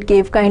candidate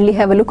gave, kindly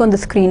have a look on the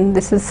screen.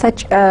 This is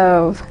such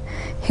a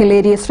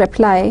hilarious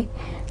reply: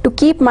 to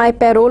keep my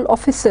parole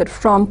officer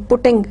from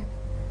putting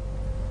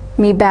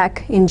me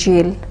back in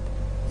jail.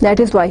 That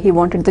is why he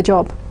wanted the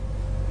job.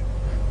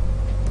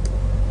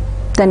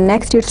 Then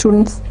next, dear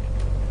students,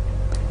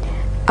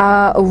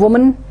 a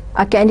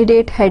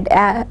candidate had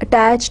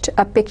attached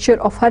a picture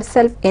of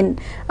herself in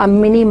a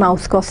Minnie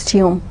Mouse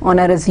costume on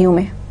a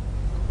resume.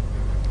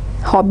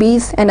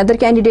 Hobbies,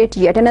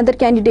 yet another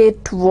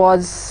candidate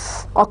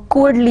was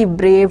awkwardly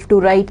brave to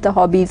write the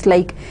hobbies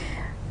like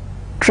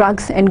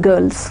drugs and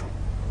girls.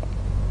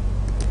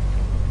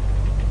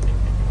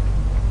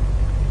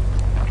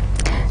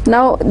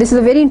 Now, this is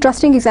a very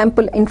interesting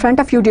example in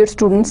front of you, dear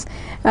students.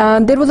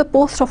 There was a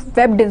post of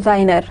web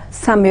designer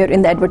somewhere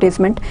in the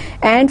advertisement,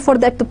 and for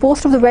that, the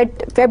post of the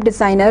web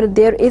designer,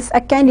 there is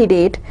a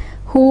candidate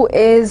who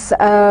is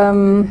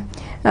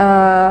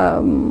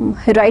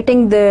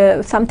writing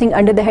something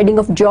under the heading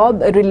of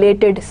job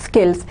related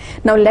skills.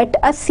 Now let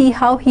us see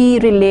how he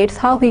relates,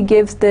 how he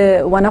gives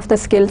one of the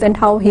skills and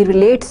how he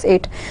relates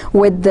it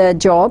with the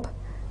job.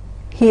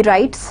 He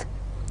writes,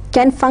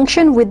 can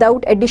function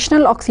without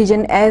additional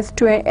oxygen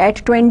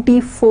at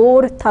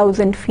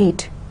 24,000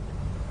 feet.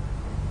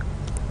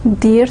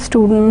 Dear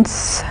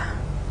students,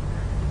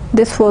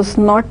 this was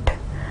not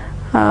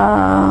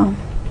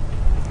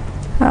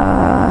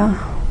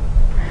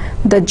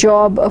the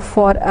job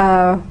for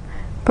a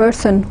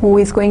person who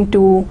is going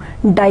to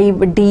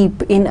dive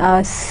deep in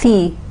a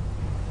sea.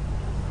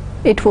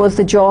 It was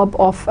the job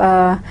of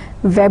a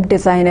web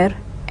designer,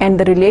 and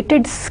the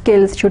related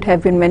skills should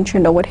have been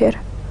mentioned over here.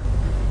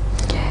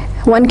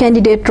 One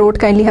candidate wrote,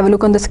 kindly have a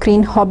look on the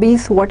screen,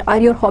 hobbies, what are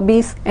your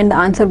hobbies? And the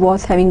answer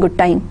was having good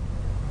time.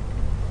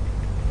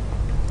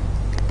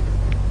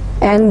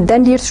 And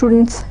then, dear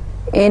students,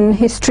 in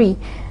history,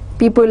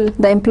 people,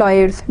 the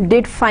employers,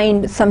 did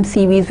find some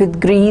CVs with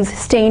grease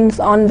stains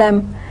on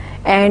them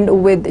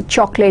and with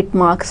chocolate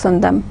marks on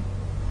them.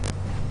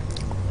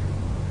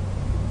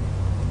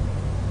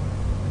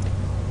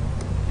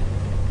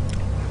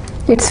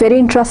 It's very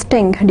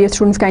interesting, dear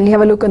students, kindly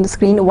have a look on the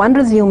screen. One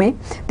resume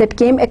that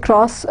came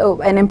across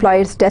an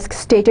employer's desk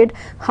stated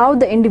how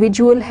the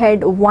individual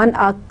had won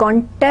a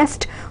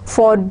contest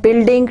for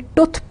building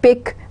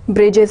toothpick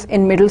bridges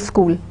in middle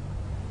school.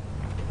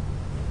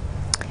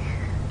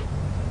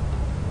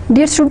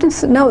 Dear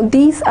students, now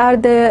these are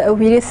the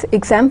various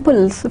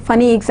examples,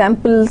 funny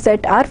examples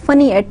that are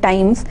funny at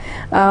times,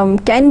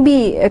 can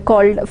be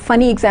called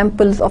funny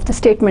examples of the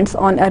statements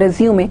on a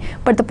resume.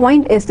 But the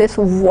point is this: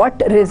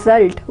 what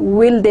result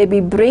will they be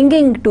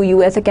bringing to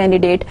you as a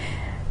candidate?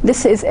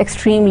 This is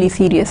extremely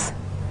serious.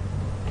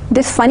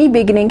 This funny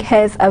beginning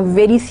has a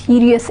very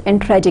serious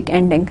and tragic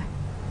ending.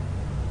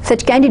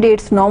 Such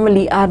candidates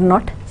normally are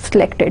not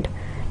selected,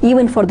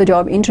 even for the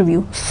job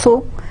interview.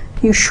 So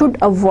you should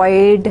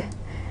avoid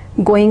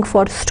going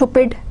for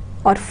stupid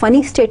or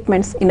funny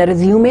statements in a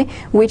resume,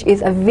 which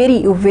is a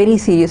very, very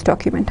serious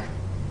document.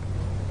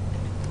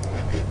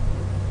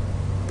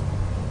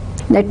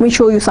 Let me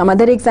show you some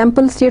other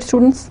examples, dear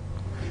students.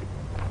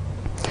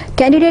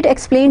 Candidate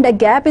explained a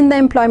gap in the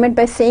employment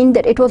by saying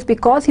that it was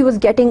because he was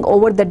getting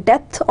over the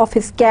death of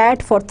his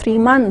cat for 3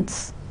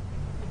 months.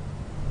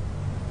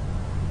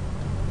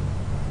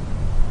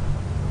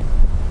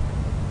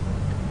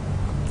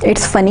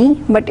 It's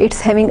funny, but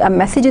it's having a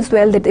message as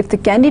well, that if the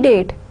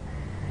candidate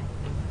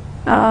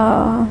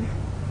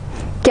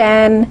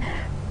can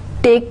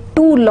take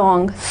too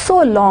long,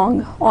 so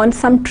long on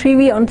some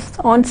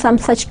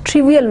such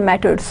trivial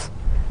matters,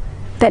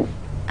 then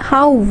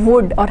how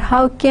would or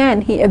how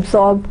can he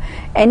absorb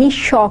any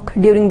shock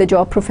during the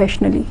job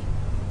professionally?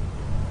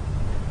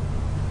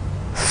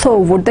 So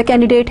would the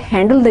candidate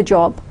handle the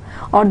job,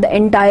 or the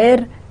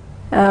entire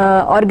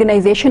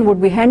organization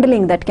would be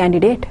handling that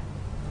candidate?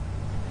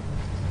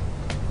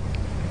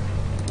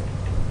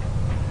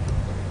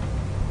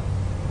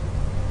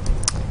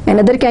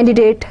 Another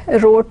candidate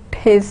wrote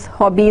his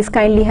hobbies.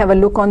 Kindly have a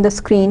look on the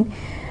screen.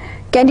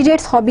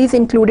 Candidate's hobbies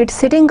included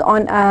sitting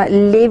on a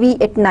levee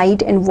at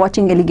night and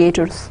watching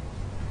alligators.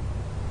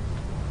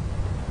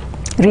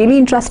 Really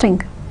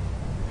interesting.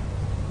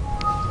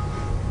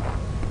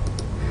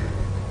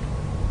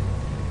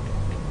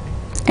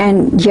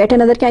 And yet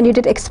another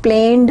candidate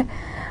explained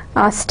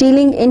a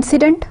stealing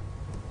incident,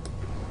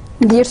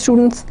 dear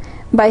students,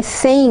 by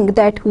saying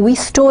that we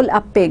stole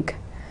a pig,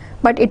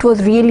 but it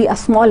was really a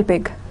small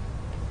pig.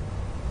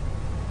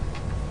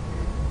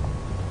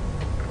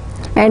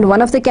 And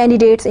one of the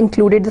candidates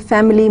included the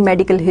family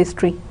medical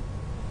history.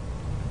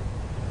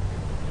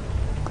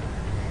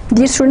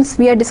 Dear students,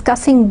 we are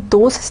discussing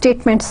those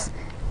statements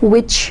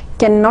which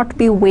cannot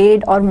be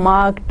weighed or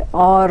marked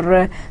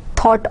or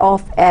thought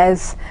of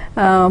as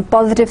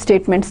positive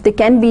statements. They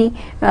can be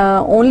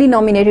only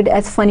nominated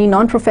as funny,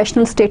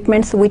 non-professional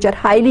statements which are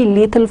highly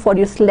lethal for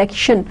your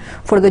selection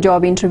for the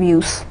job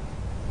interviews.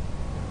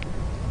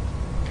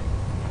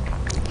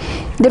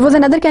 There was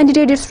another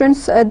candidate, dear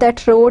students,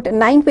 that wrote a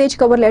 9-page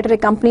cover letter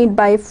accompanied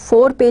by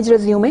 4-page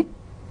resume,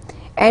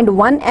 and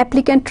one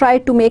applicant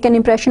tried to make an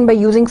impression by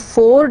using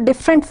 4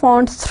 different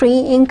fonts, 3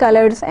 ink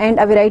colors, and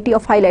a variety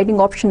of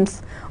highlighting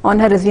options on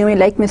her resume,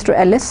 like Mr.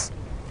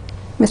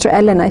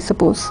 Allen, I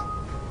suppose.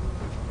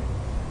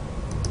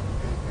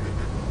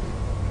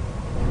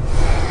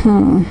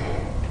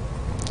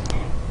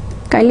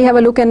 Kindly have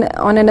a look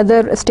on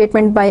another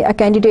statement by a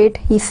candidate.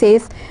 He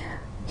says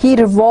he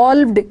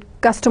revolved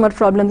customer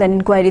problems and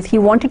inquiries. He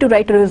wanted to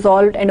write a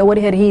resolved, and over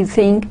here he is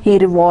saying he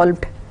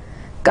revolved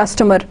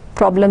customer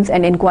problems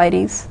and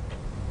inquiries.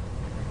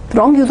 The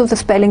wrong use of the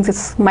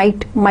spellings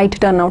might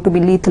turn out to be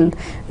lethal.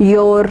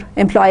 Your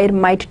employer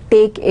might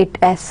take it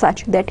as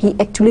such that he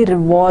actually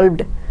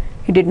revolved,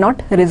 he did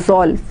not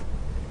resolve.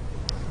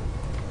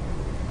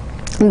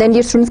 And then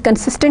your students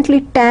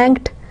consistently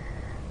tanked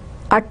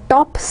a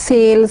top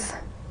sales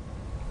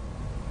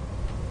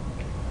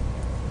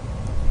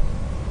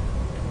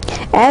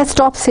as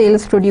top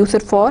sales producer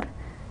for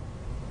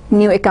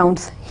new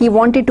accounts. He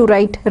wanted to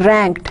write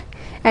ranked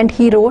and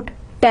he wrote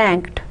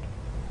tanked.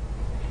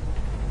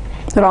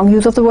 The wrong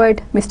use of the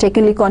word,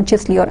 mistakenly,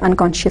 consciously or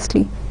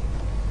unconsciously.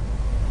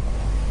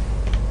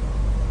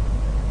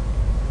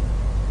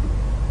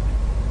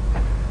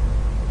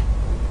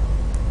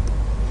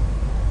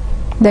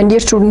 Then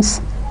dear students,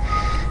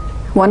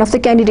 one of the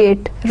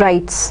candidate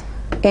writes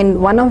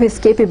in one of his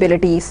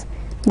capabilities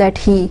that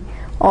he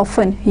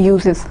often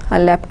uses a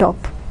laptop.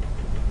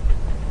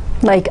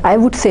 Like I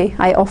would say,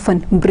 I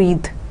often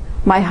breathe,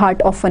 my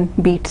heart often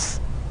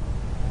beats.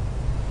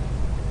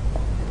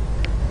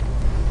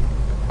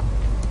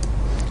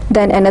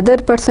 Then another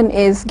person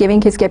is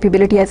giving his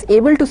capability as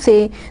able to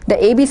say the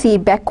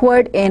ABC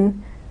backward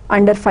in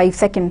under 5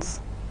 seconds.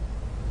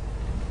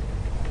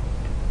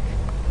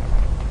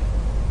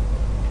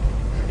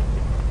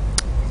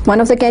 One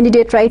of the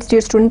candidate writes,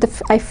 dear student,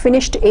 I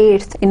finished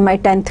 8th in my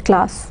 10th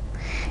class.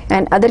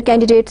 And other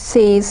candidate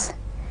says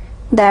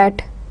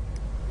that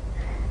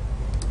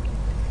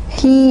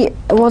he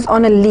was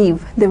on a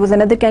leave. There was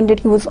another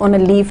candidate who was on a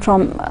leave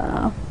from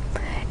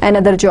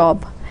another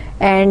job.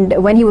 And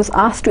when he was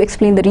asked to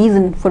explain the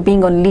reason for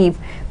being on leave,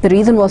 the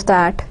reason was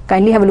that,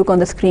 kindly have a look on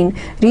the screen,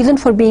 reason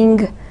for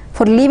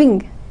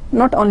leaving,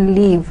 not on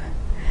leave,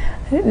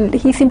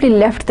 he simply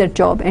left that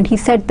job, and he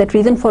said that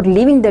reason for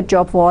leaving that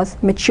job was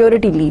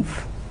maturity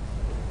leave.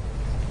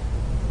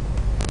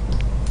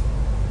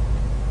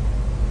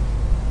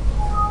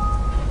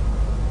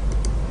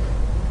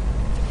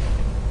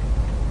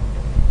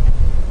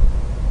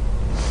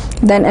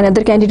 Then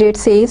another candidate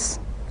says,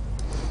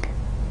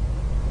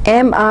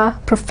 am a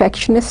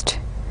perfectionist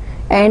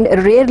and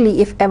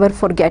rarely if ever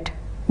forget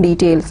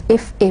details.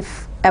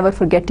 If ever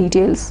forget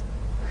details.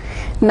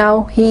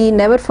 Now he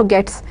never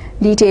forgets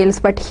details,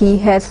 but he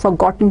has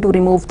forgotten to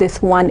remove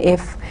this one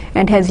if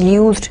and has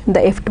used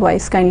the if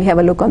twice. Kindly have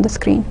a look on the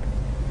screen.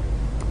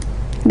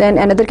 Then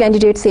another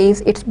candidate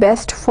says, it's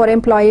best for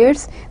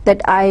employers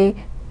that I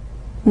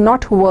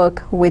not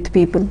work with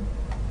people.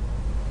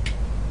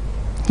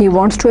 He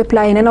wants to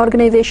apply in an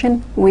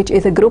organization which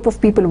is a group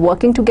of people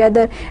working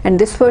together, and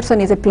this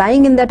person is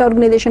applying in that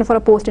organization for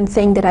a post and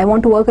saying that I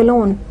want to work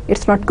alone.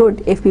 It's not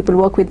good if people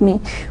work with me,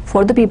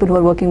 for the people who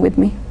are working with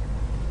me.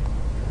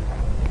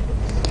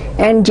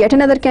 And yet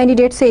another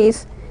candidate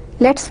says,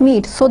 let's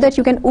meet so that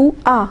you can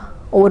ooh-ah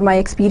over my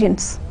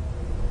experience.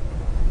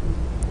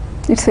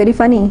 It's very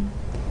funny.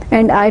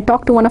 And I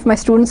talked to one of my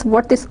students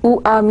what this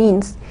ooh-ah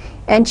means,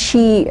 and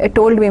she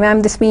told me,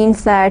 ma'am, this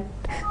means that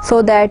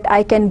so that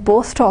I can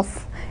boast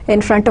of in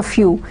front of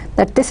you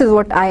that this is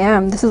what I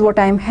am, this is what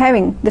I am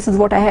having, this is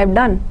what I have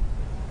done.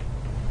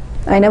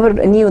 I never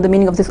knew the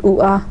meaning of this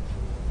ooh-ah.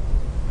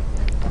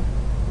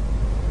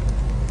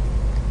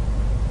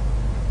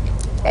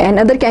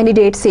 Another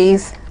candidate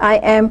says, I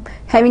am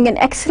having an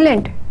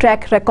excellent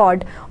track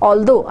record,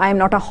 although I am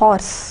not a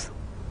horse.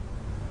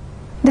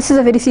 This is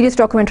a very serious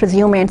document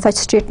resume and such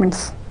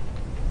statements.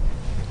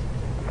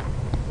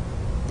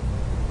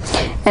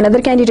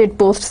 Another candidate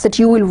boasts that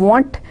you will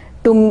want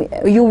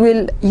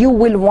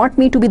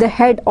me to be the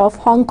head of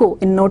Hong Kong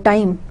in no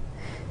time.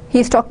 He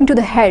is talking to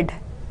the head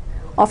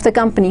of the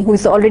company, who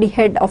is already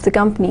head of the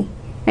company,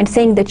 and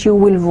saying that you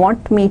will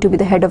want me to be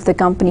the head of the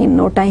company in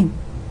no time.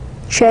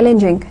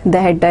 Challenging the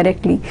head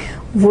directly.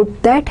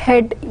 Would that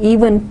head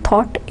even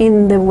thought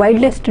in the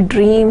wildest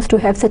dreams to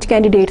have such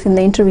candidates in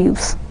the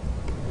interviews?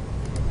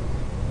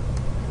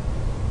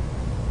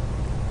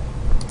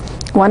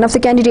 One of the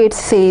candidates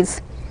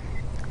says,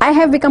 I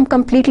have become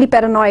completely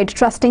paranoid,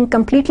 trusting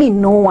completely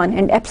no one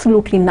and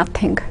absolutely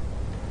nothing.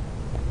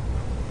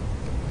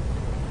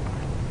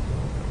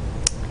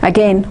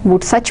 Again,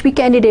 would such a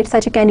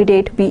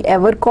candidate be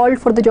ever called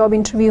for the job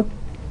interview?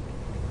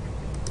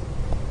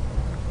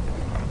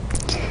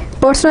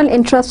 Personal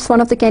interests, one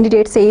of the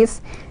candidates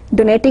says,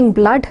 donating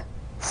blood,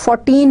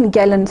 14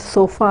 gallons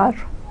so far.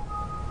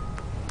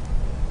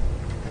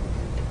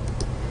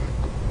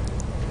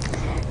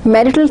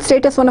 Marital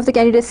status, one of the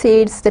candidates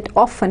says that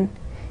often,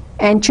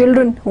 and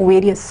children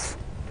various.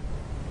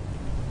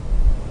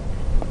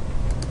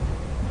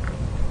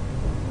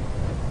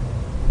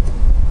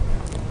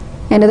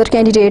 Another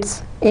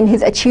candidate in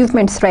his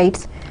achievements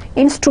writes,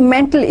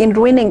 instrumental in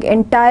ruining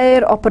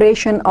entire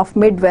operation of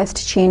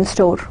Midwest chain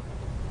store.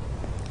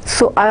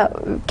 So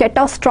a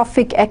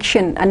catastrophic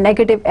action, a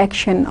negative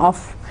action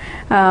of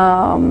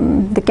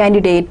the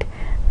candidate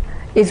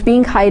is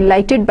being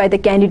highlighted by the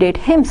candidate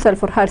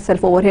himself or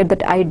herself over here,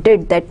 that I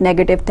did that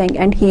negative thing,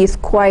 and he is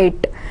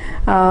quite,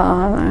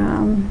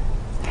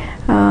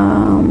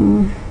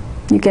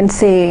 you can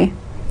say,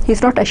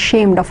 he's not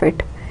ashamed of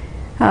it.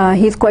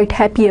 He's quite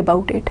happy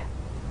about it,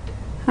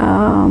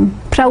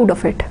 proud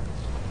of it.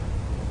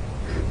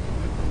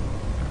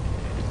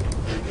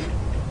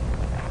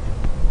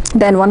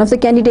 Then one of the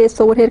candidates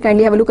over here,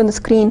 kindly have a look on the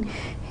screen,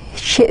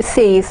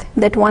 says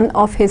that one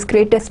of his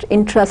greatest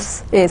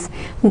interests is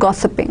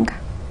gossiping.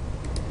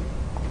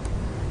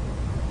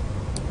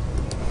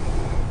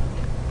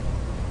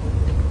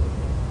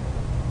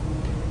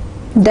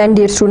 Then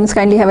dear students,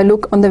 kindly have a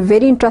look on the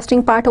very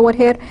interesting part over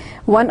here.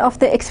 One of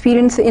the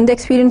in the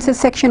experiences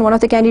section, one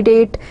of the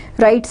candidate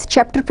writes,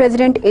 chapter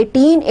president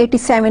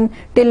 1887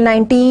 till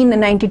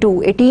 1992.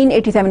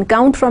 1887,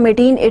 count from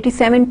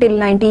 1887 till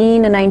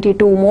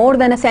 1992, more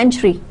than a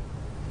century.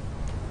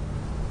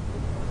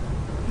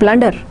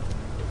 Blunder.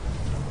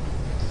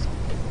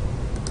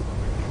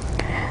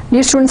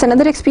 Dear students,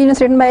 another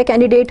experience written by a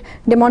candidate: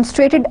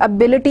 demonstrated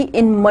ability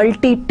in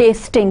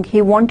multitasking.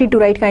 He wanted to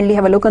write, kindly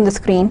have a look on the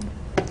screen.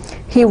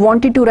 He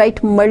wanted to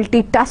write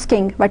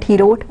multitasking, but he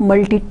wrote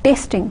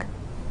multitasting.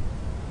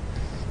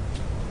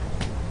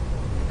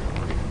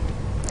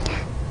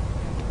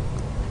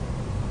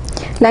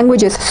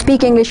 Languages: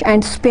 speak English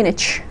and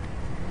spinach.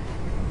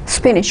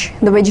 Spinach,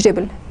 the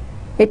vegetable.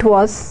 It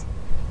was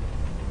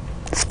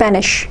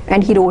Spanish,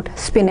 and he wrote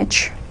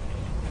spinach.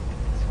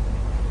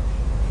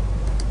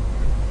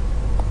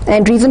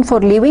 And reason for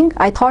leaving: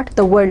 I thought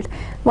the world.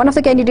 One of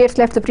the candidates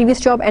left the previous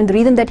job, and the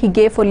reason that he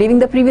gave for leaving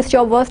the previous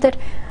job was that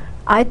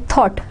I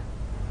thought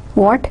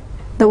what?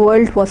 The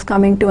world was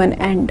coming to an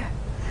end.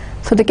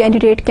 So the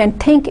candidate can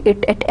think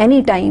it at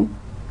any time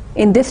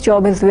in this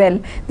job as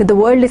well, that the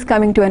world is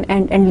coming to an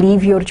end, and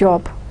leave your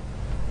job.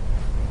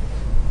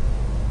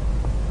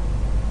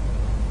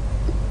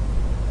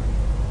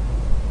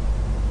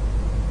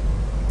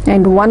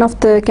 And one of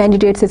the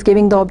candidates is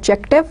giving the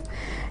objective.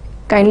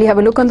 Kindly have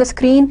a look on the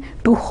screen: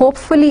 to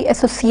hopefully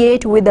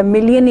associate with a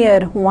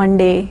millionaire one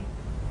day.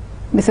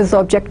 This is the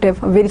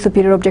objective, a very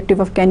superior objective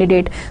of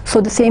candidate.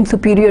 So the same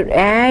superior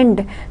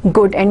and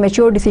good and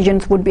mature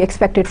decisions would be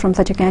expected from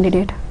such a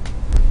candidate.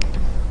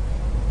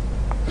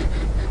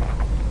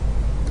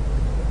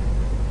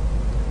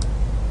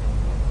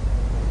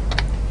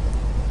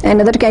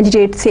 Another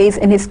candidate says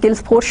in his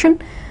skills portion,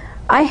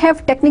 I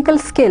have technical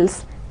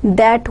skills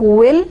that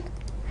will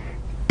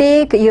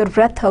take your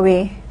breath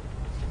away.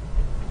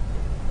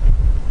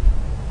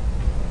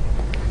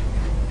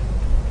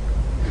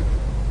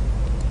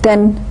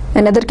 Then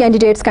another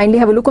candidate, kindly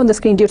have a look on the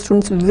screen, dear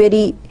students,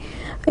 very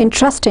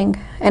interesting.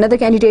 Another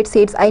candidate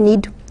says, I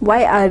need,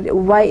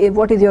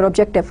 what is your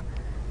objective?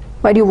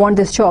 Why do you want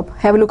this job?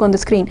 Have a look on the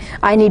screen.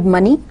 I need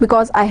money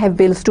because I have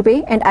bills to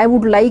pay, and I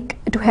would like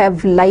to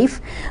have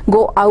life,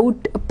 go out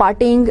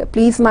partying,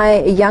 please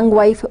my young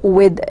wife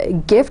with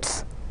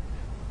gifts.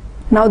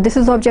 Now this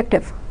is the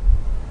objective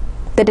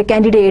that a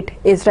candidate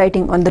is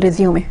writing on the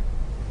resume.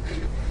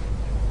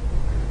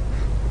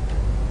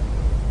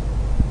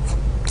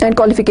 And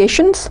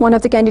qualifications: one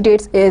of the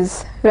candidates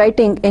is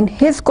writing in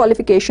his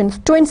qualifications,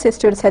 twin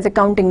sisters has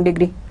accounting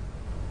degree.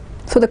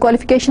 So the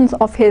qualifications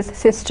of his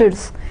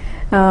sisters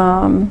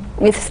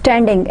is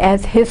standing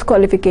as his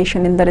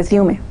qualification in the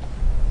resume.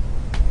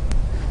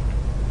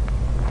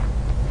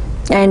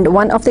 And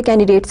one of the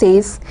candidates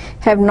says,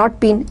 have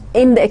not been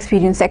in the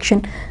experience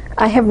section,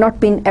 I have not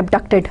been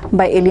abducted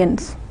by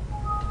aliens.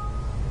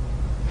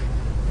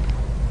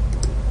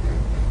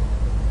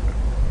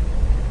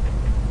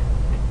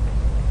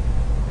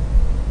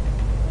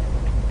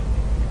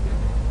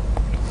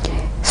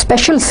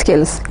 Special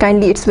skills,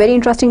 kindly, it's very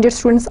interesting, dear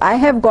students. I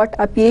have got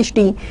a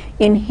PhD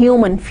in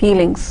human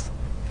feelings.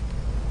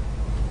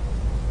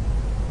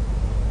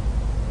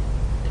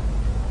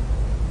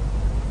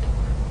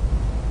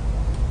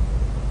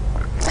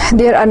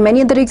 There are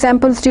many other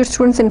examples, dear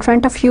students, in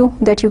front of you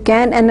that you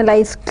can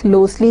analyze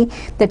closely,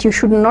 that you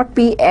should not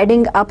be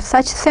adding up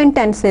such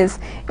sentences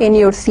in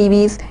your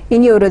CVs,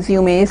 in your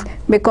resumes,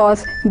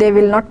 because they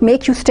will not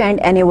make you stand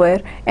anywhere,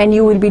 and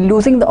you will be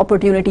losing the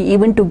opportunity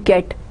even to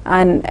get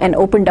an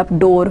opened up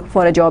door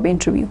for a job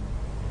interview.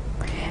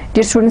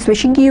 Dear students,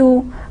 wishing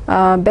you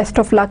best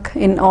of luck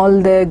in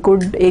all the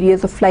good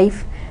areas of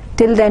life.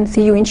 Till then,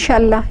 see you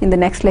inshallah in the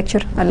next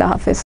lecture. Allah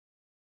Hafiz.